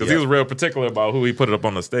 yeah, because he was real particular about who he put up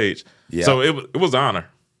on the stage. Yeah. So it was an honor.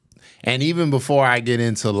 And even before I get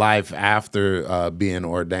into life after being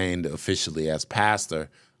ordained officially as pastor,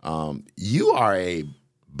 you are a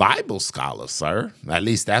Bible scholar, sir. At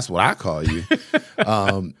least that's what I call you.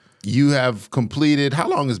 You have completed, how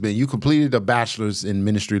long has it been? You completed a bachelor's in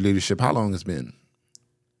ministry leadership. How long has it been?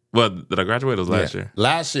 Well, did I graduate? It was last year.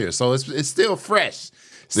 Last year. So it's still fresh.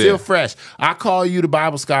 Still fresh. I call you the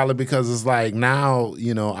Bible scholar because it's like now,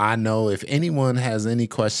 I know if anyone has any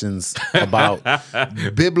questions about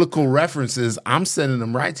biblical references, I'm sending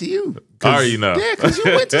them right to you. Yeah, because you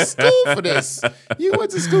went to school for this. You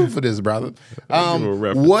went to school for this, brother.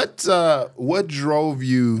 What drove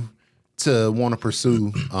you to want to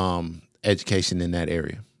pursue education in that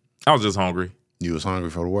area? I was just hungry. You was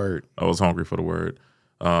hungry for the word. I was hungry for the word.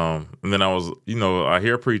 And then I was, I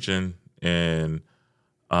hear preaching and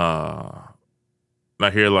I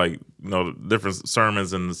hear different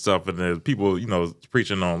sermons and stuff, and then people,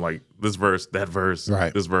 preaching on like this verse, that verse,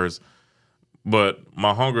 right. This verse. But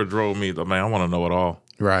my hunger drove me. I want to know it all.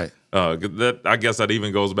 Right. I guess that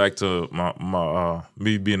even goes back to my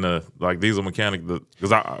me being a diesel mechanic.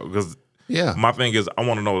 My thing is I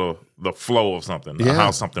want to know the flow of something,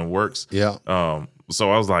 how something works. Yeah.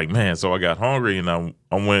 I was like, man. So I got hungry, and I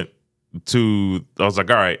was like,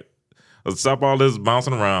 all right, let's stop all this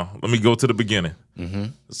bouncing around. Let me go to the beginning. Mm-hmm.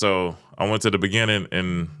 So I went to the beginning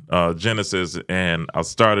in Genesis, and I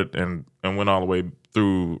started and went all the way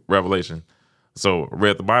through Revelation. So I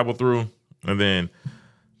read the Bible through, and then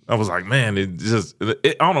I was like, man, I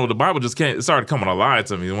don't know, the Bible just it started coming alive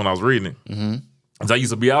to me when I was reading it. Mm-hmm. So I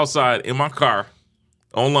used to be outside in my car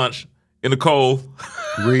on lunch in the cold,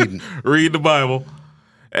 reading the Bible,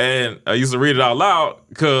 and I used to read it out loud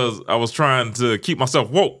because I was trying to keep myself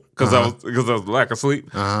woke because I was lack of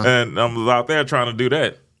sleep, and I was out there trying to do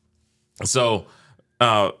that. So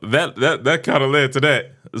that kind of led to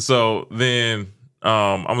that. So then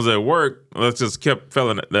I was at work. I just kept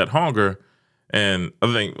feeling that hunger, and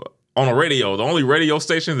I think on the radio, the only radio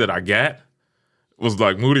station that I got was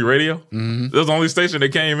like Moody Radio. Mm-hmm. That was the only station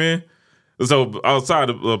that came in. So outside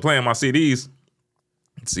of playing my CDs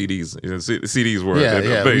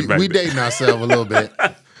were we dating ourselves a little bit.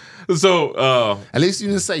 So at least you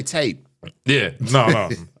didn't say tape. Yeah, no,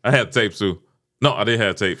 I had tapes too. No, I didn't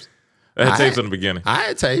have tapes. I had tapes in the beginning. I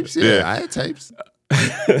had tapes. Yeah, I had tapes.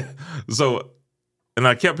 So, and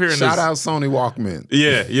I kept hearing Shout out Sony Walkman.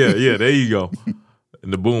 Yeah. There you go.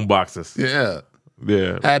 And the boom boxes. Yeah.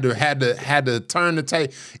 Yeah. Had to turn the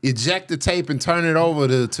tape, eject the tape, and turn it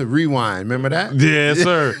over to rewind. Remember that? Yeah,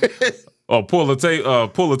 sir. Or pull the tape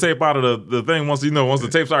out of the thing once the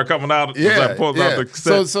tape started coming out. Yeah, pull out the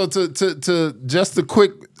cassette. So to just a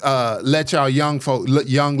quick let y'all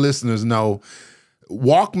young listeners know,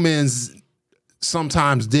 Walkmans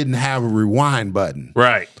sometimes didn't have a rewind button.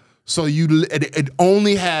 Right. So it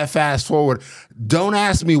only had fast forward. Don't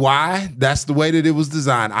ask me why. That's the way that it was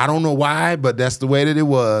designed. I don't know why, but that's the way that it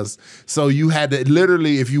was. So you had to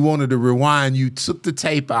literally, if you wanted to rewind, you took the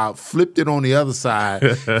tape out, flipped it on the other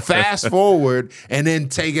side, fast forward, and then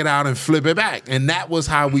take it out and flip it back. And that was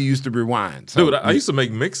how we used to rewind. So, dude, I used to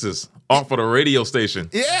make mixes off of the radio station.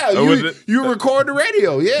 Yeah, you record the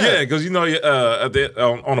radio. Yeah, because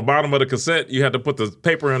on the bottom of the cassette, you had to put the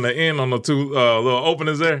paper in the end on the two little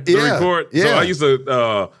openings there to record. Yeah. So I used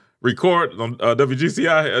to record on WGCI.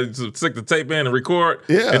 I used to stick the tape in and record.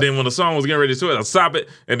 Yeah. And then when the song was getting ready to switch, I'd stop it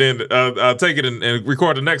and then I'd take it and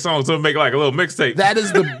record the next song to make like a little mixtape. That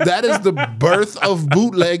is the birth of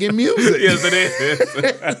bootlegging music. Yes, it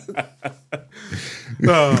is.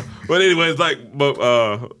 But anyways,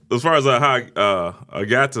 as far as how I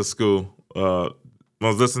got to school, I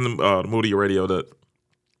was listening to Moody Radio. That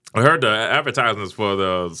I heard the advertisements for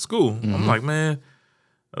the school. Mm-hmm. I'm like, man,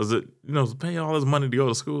 pay all this money to go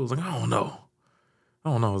to school. I was like, I don't know.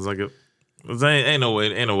 It's like ain't no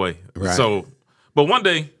way. Right. So, but one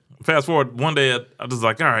day, fast forward, I was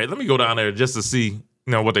like, all right, let me go down there just to see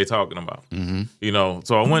what they talking about. Mm-hmm.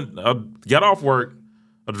 So I got off work,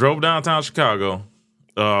 I drove downtown Chicago.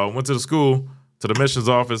 Went to the school, to the missions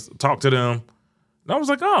office, talked to them, and I was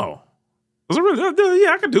like, "Oh, is it really?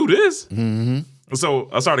 Yeah, I can do this." Mm-hmm. So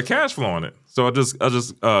I started cash flowing it. So I just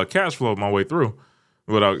cash flowed my way through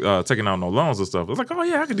without taking out no loans and stuff. I was like, "Oh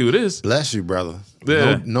yeah, I can do this." Bless you, brother.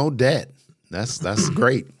 Yeah, no debt. That's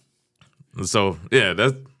great. So yeah,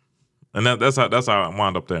 that's how I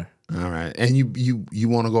wound up there. All right, and you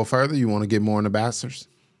want to go further? You want to get more into bachelor's?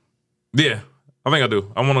 Yeah. I think I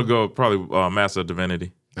do. I want to go probably Master of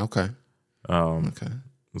Divinity. Okay. Okay.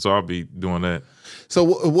 So I'll be doing that. So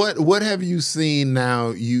what have you seen now?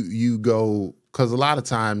 You go, because a lot of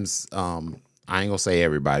times, I ain't gonna say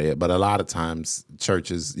everybody, but a lot of times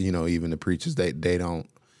churches, even the preachers, they don't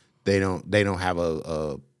have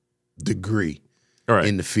a degree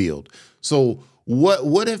in the field. So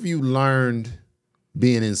what have you learned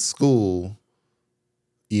being in school?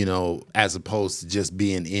 As opposed to just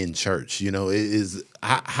being in church,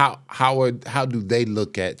 how do they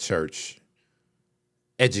look at church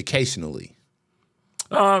educationally?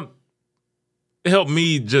 It helped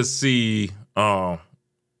me just see. It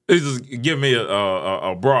just give me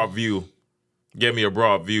a broad view. Gave me a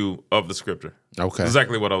broad view of the scripture. Okay,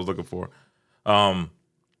 exactly what I was looking for.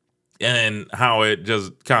 And how it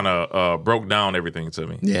just kind of broke down everything to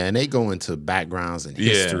me. Yeah, and they go into backgrounds and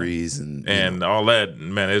histories and all that.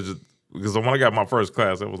 Man, it's just because when I got my first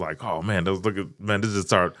class, it was like, oh man, this just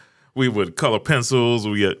started. We would color pencils.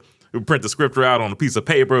 We print the scripture out on a piece of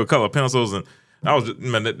paper with color pencils, and I was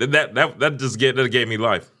that gave me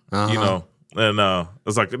life, And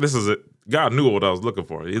it's like this is it. God knew what I was looking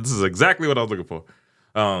for. This is exactly what I was looking for.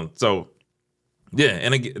 So. Yeah,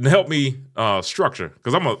 and it helped me structure,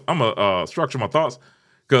 because I'm a structure my thoughts,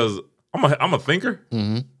 because I'm a thinker.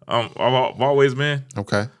 Mm-hmm. I've always been.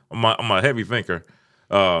 Okay. I'm a heavy thinker,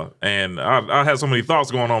 and I had so many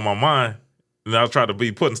thoughts going on in my mind, and I'll try to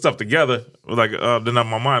be putting stuff together. Like then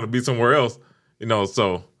my mind will be somewhere else,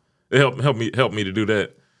 So it helped me to do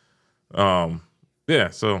that. Yeah.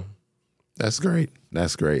 So that's great.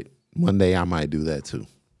 That's great. One day I might do that too.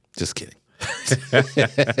 Just kidding.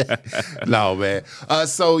 No, man.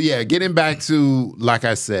 So yeah, getting back to, like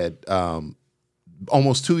I said,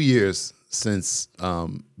 almost 2 years since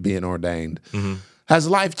being ordained. Mm-hmm. Has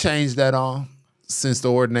life changed at all since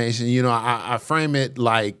the ordination? I frame it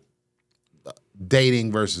like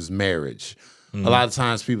dating versus marriage. Mm-hmm. A lot of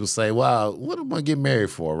times people say, well, what am I going to get married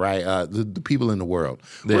for, right? The people in the world.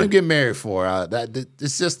 What am I get married for?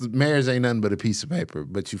 It's just, marriage ain't nothing but a piece of paper.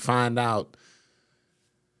 But you find out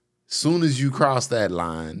soon as you cross that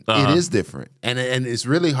line, it is different. And it's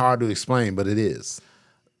really hard to explain, but it is.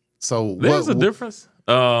 So there's a difference.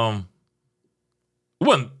 It's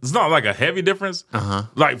not like a heavy difference,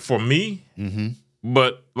 like for me,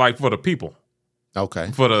 but like for the people. Okay.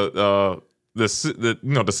 For to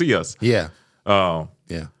see us. Yeah. Yeah.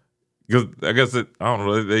 Because I guess I don't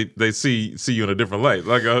know. They see you in a different light.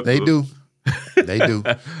 Like they do. They do.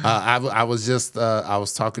 I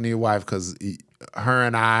was talking to your wife because her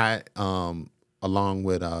and I, along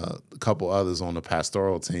with a couple others on the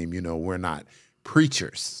pastoral team, we're not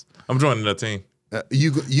preachers. I'm joining that team.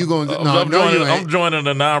 You going? No, I'm joining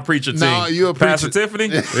the non-preacher team. No, you a preacher. Pastor Tiffany?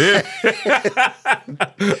 Yeah.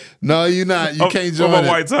 No, you're not. You can't join. I'm a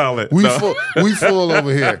white talent. We full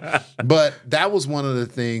over here. But that was one of the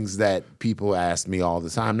things that people asked me all the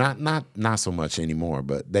time. Not so much anymore,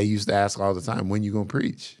 but they used to ask all the time, when you gonna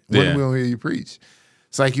preach? When are we gonna hear you preach?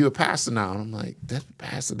 It's like, you're a pastor now. And I'm like, that's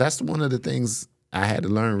pastor. That's one of the things I had to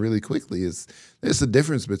learn really quickly is there's a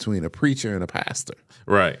difference between a preacher and a pastor.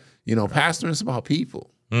 Right. Pastoring is about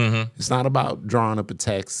people. Mm-hmm. It's not about drawing up a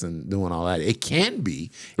text and doing all that. It can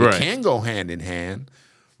be. It can go hand in hand.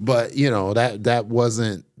 But that was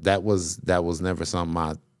never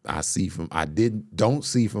something I don't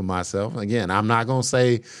see from myself. Again, I'm not gonna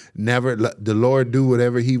say never. The Lord do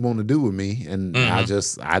whatever He want to do with me, and I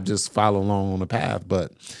just follow along on the path.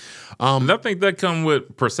 But I think that come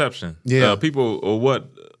with perception. Yeah, people or what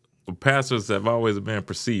pastors have always been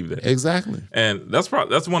perceived as. Exactly, and that's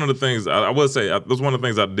one of the things I would say. That's one of the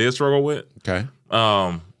things I did struggle with. Okay,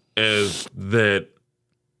 is that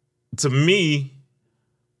to me,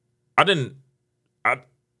 I didn't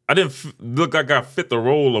look like I fit the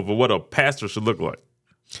role of what a pastor should look like.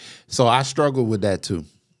 So I struggled with that too.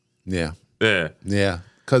 Yeah. Yeah. Yeah.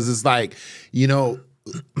 Because it's like,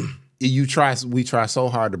 we try so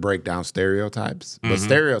hard to break down stereotypes, but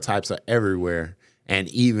stereotypes are everywhere. And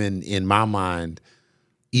even in my mind,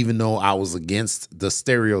 even though I was against the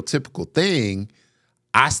stereotypical thing,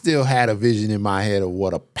 I still had a vision in my head of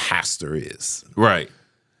what a pastor is. Right.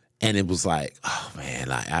 And it was like, oh man,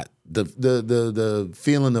 like the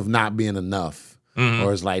feeling of not being enough,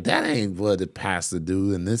 or it's like, that ain't what a pastor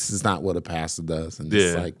do, and this is not what a pastor does, and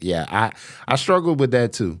it's like, I struggled with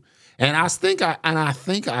that too, and I think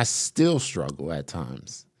I still struggle at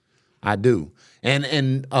times. I do,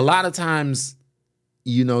 and a lot of times,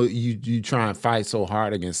 you try and fight so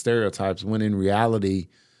hard against stereotypes when in reality,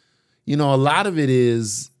 a lot of it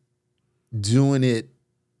is doing it,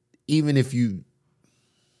 even if you,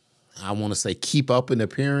 I want to say, keep up an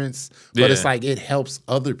appearance, but it's like it helps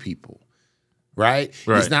other people, right?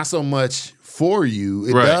 It's not so much for you.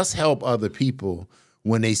 It does help other people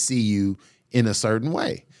when they see you in a certain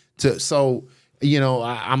way. I'm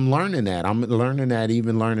learning that. I'm learning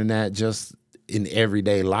that just in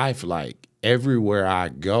everyday life. Like everywhere I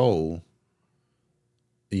go,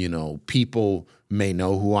 people may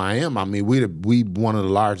know who I am. I mean, we one of the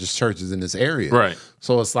largest churches in this area, right?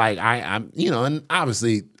 So it's like I'm, and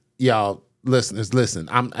obviously, y'all listeners, listen.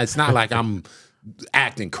 It's not like I'm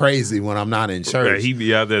acting crazy when I'm not in church. Right, he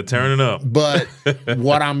be out there turning up. But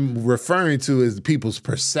what I'm referring to is people's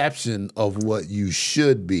perception of what you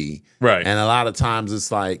should be. Right. And a lot of times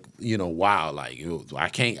it's like, wow, like I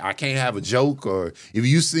can't have a joke, or if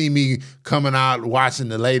you see me coming out watching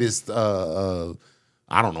the latest I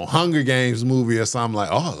don't know, Hunger Games movie or something, like,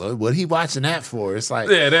 oh, what he watching that for? It's like,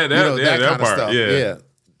 that kind of part, stuff. Yeah.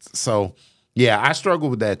 So yeah, I struggle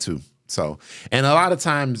with that too. So, and a lot of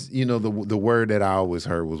times, the word that I always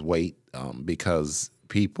heard was wait, because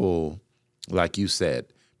people, like you said,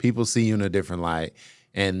 people see you in a different light,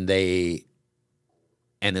 and it's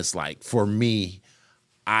like, for me,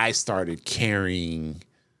 I started carrying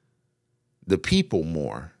the people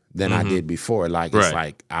more than I did before. Like, it's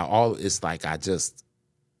like,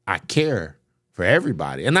 I care for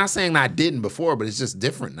everybody. And not saying I didn't before, but it's just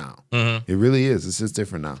different now. It really is. It's just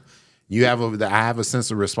different now. I have a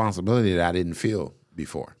sense of responsibility that I didn't feel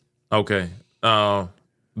before. Okay.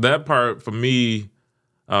 that part for me,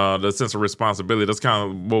 the sense of responsibility, that's kind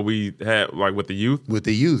of what we had like with the youth. With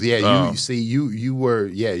the youth, yeah. You see, you were,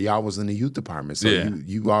 y'all was in the youth department, so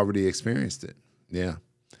you already experienced it. Yeah.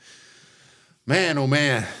 Man, oh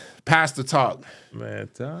man. Pastor talk. Man,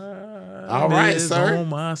 time all right, is sir. on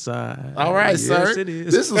my side. All right, yes, sir. It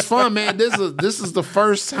is. This is fun, man. This is the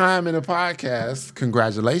first time in a podcast.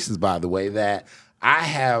 Congratulations, by the way, that I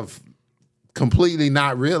have completely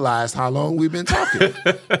not realized how long we've been talking.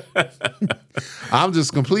 I'm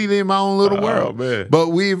just completely in my own little world. Man. But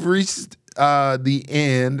we've reached the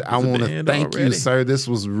end. I want to thank you, sir. This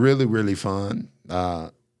was really, really fun.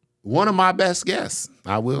 One of my best guests.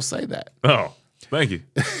 I will say that. Oh. Thank you.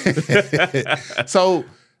 So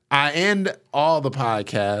I end all the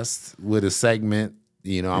podcasts with a segment.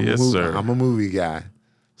 You know, I'm a movie guy.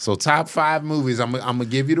 So top 5 movies. I'm gonna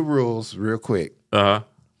give you the rules real quick. Got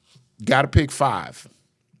to pick 5.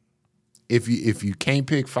 If you can't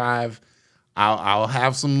pick 5, I'll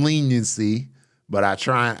have some leniency, but I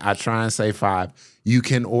try and say 5. You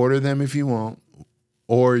can order them if you want,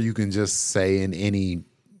 or you can just say in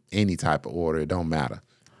any type of order. It don't matter,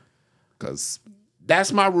 because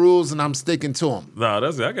that's my rules, and I'm sticking to them. No,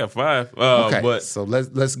 I got 5. Okay, but so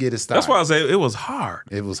let's get it started. That's why I say it was hard.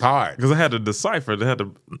 It was hard because I had to decipher. I had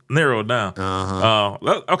to narrow it down.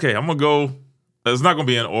 Okay, I'm gonna go. It's not gonna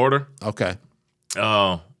be in order. Okay.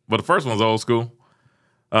 But the first one's old school.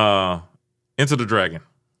 Into the Dragon.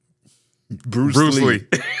 Bruce Lee.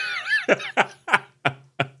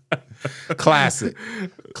 Classic.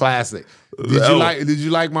 Did you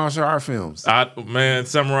like martial art films?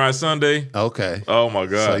 Samurai Sunday. Okay. Oh my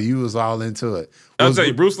God. So you was all into it. I'll tell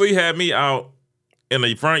you, Bruce Lee had me out in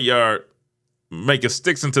the front yard making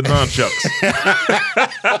sticks into nunchucks.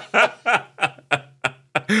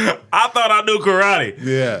 I thought I knew karate.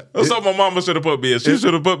 Yeah. That's what my mama should have put me in. She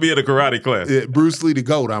should have put me in a karate class. Bruce Lee the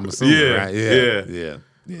GOAT, I'm assuming, right? Yeah.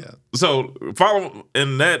 So follow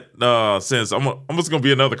in that sense, I'm just gonna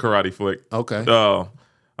be another karate flick. Okay.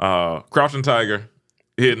 Crouching Tiger,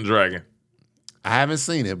 Hidden Dragon. I haven't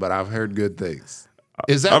seen it, but I've heard good things.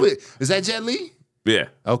 Is that Jet Li? Yeah.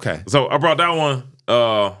 Okay. So I brought that one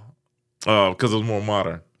because it was more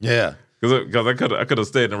modern. Yeah. Because I could have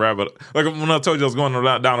stayed in the rabbit. Like when I told you I was going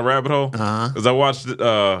down the rabbit hole. Because I watched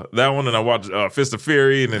that one and I watched Fist of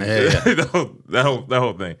Fury and that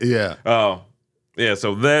whole thing. Yeah.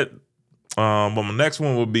 So that. But my next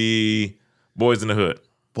one will be Boys in the Hood.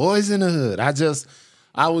 Boys in the Hood.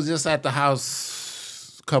 I was just at the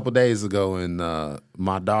house a couple days ago and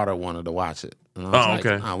my daughter wanted to watch it. And I was like,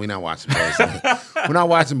 okay. We're not watching Boys in the Hood. We're not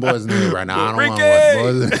watching Boys in the Hood right now. I don't want to watch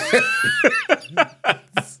Boys in the Hood.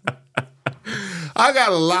 I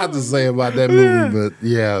got a lot to say about that movie, but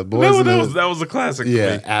yeah, Boys in the Hood. That was a classic.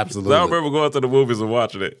 Yeah, for me. absolutely. I remember going to the movies and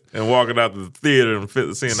watching it and walking out to the theater and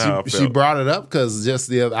seeing how I felt. She brought it up because just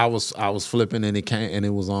the other, I was flipping and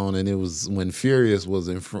it was on, and it was when Furious was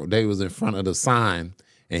in front. They was in front of the sign,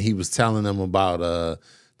 and he was telling them about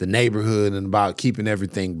the neighborhood and about keeping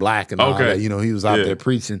everything black and all that. You know, he was out there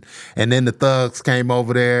preaching. And then the thugs came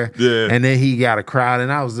over there. Yeah. And then he got a crowd.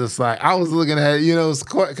 And I was just like, I was looking at it, you know, it's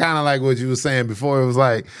kind of like what you were saying before. It was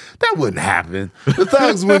like, that wouldn't happen. The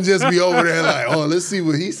thugs wouldn't just be over there like, oh, let's see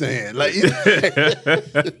what he's saying. Like, yeah,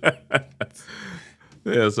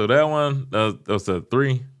 so that one, that was a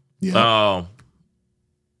 3. Yeah.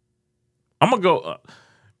 I'm going to go.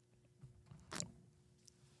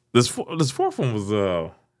 This fourth one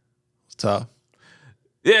was tough.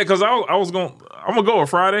 Yeah, because I'm gonna go with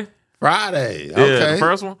Friday. Okay. Yeah, the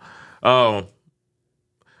first one.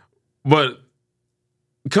 But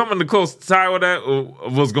coming to close tie with that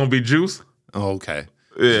was gonna be Juice. Okay.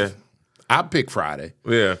 Yeah. I picked Friday.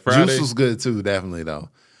 Yeah, Friday. Juice was good too, definitely though.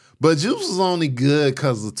 But Juice was only good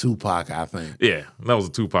because of Tupac, I think. Yeah, that was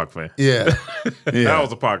a Tupac fan. Yeah. That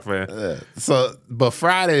was a Pac fan. So, but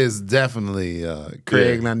Friday is definitely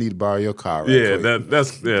Craig. And I need to borrow your car.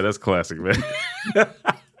 That's classic, man.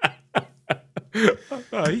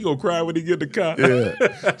 He gonna cry when he get the car.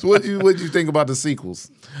 Yeah. So what you think about the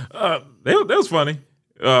sequels? That was funny.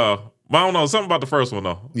 But I don't know, something about the first one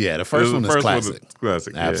though. Yeah, the first one is classic.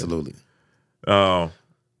 Classic. Absolutely. Yeah.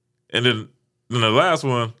 And then the last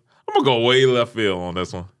one, I'm gonna go way left field on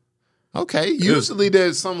this one. Okay. Usually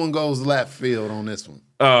there's someone goes left field on this one.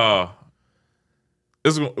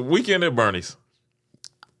 It's Weekend at Bernie's.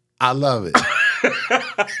 I love it.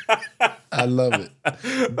 I love it.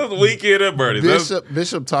 That's Weekend at Bernie's.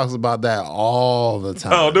 Bishop talks about that all the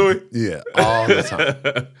time. Oh, do he? Yeah, all the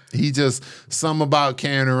time. He just something about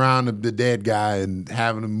carrying around the dead guy and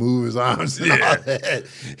having him move his arms and all that.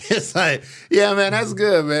 It's like, yeah, man, that's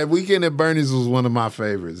good, man. Weekend at Bernie's was one of my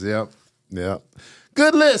favorites. Yep.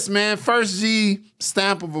 Good list, man. First G,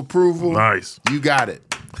 stamp of approval. Nice. You got it.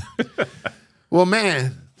 Well,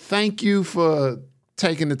 man, thank you for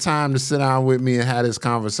taking the time to sit down with me and have this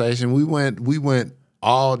conversation. We went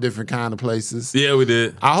all different kind of places. Yeah, we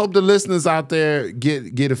did. I hope the listeners out there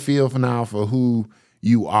get a feel for now for who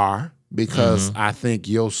you are, because I think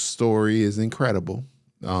your story is incredible.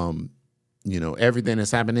 Everything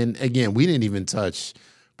that's happening. Again, we didn't even touch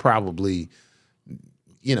probably,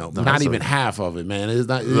 not even half of it, man. It's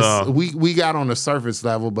not. We got on the surface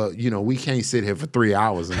level, but we can't sit here for 3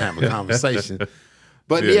 hours and have a conversation.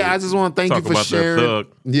 But I just want to thank you for sharing.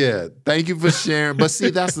 Yeah, thank you for sharing. But see,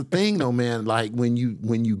 that's the thing, though, man. Like when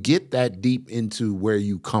you get that deep into where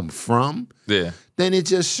you come from, then it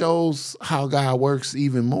just shows how God works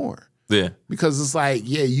even more. Yeah, because it's like,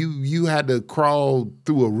 you had to crawl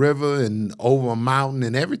through a river and over a mountain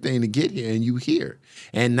and everything to get here, and you here.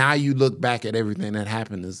 And now you look back at everything that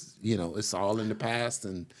happened as, it's all in the past,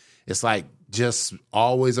 and it's like just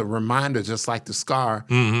always a reminder, just like the scar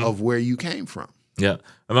of where you came from. Yeah,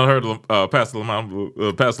 and I heard Pastor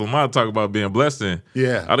Lamont talk about being blessed in.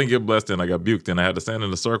 Yeah, I didn't get blessed in. I got buked in. I had to stand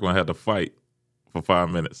in a circle and I had to fight for 5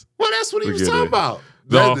 minutes. Well, that's what he was talking about.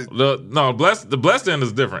 No, the blessed in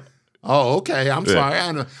is different. Oh, okay. I'm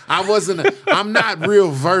sorry. I wasn't. I'm not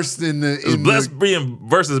real versed in the. Blessed being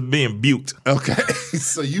versus being buked. Okay,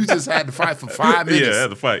 so you just had to fight for 5 minutes. Yeah, I had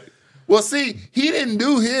to fight. Well, see, he didn't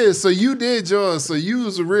do his, so you did yours. So you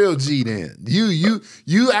was a real G then.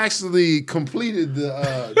 You actually completed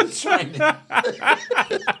the training.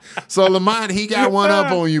 So Lamont, he got one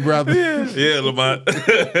up on you, brother. Yeah, Lamont.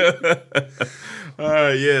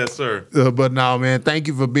 Yes, sir. But no, man, thank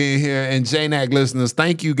you for being here. And JNAC listeners,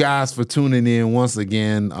 thank you guys for tuning in once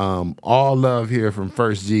again. All love here from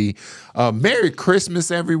First G. Merry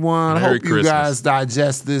Christmas, everyone. Merry Hope you guys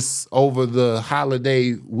digest this over the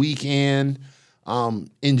holiday weekend.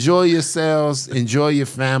 Enjoy yourselves. Enjoy your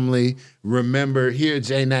family. Remember, here at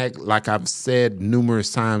JNAC, like I've said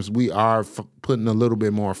numerous times, we are putting a little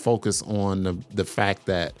bit more focus on the fact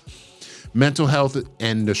that mental health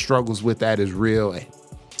and the struggles with that is real.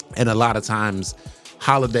 And a lot of times,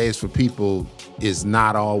 holidays for people is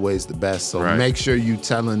not always the best. So make sure you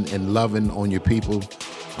telling and loving on your people.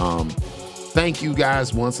 Thank you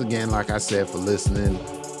guys once again, like I said, for listening.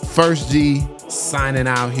 First G signing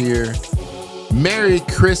out here. Merry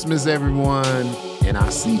Christmas, everyone. And I'll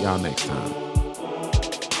see y'all next time.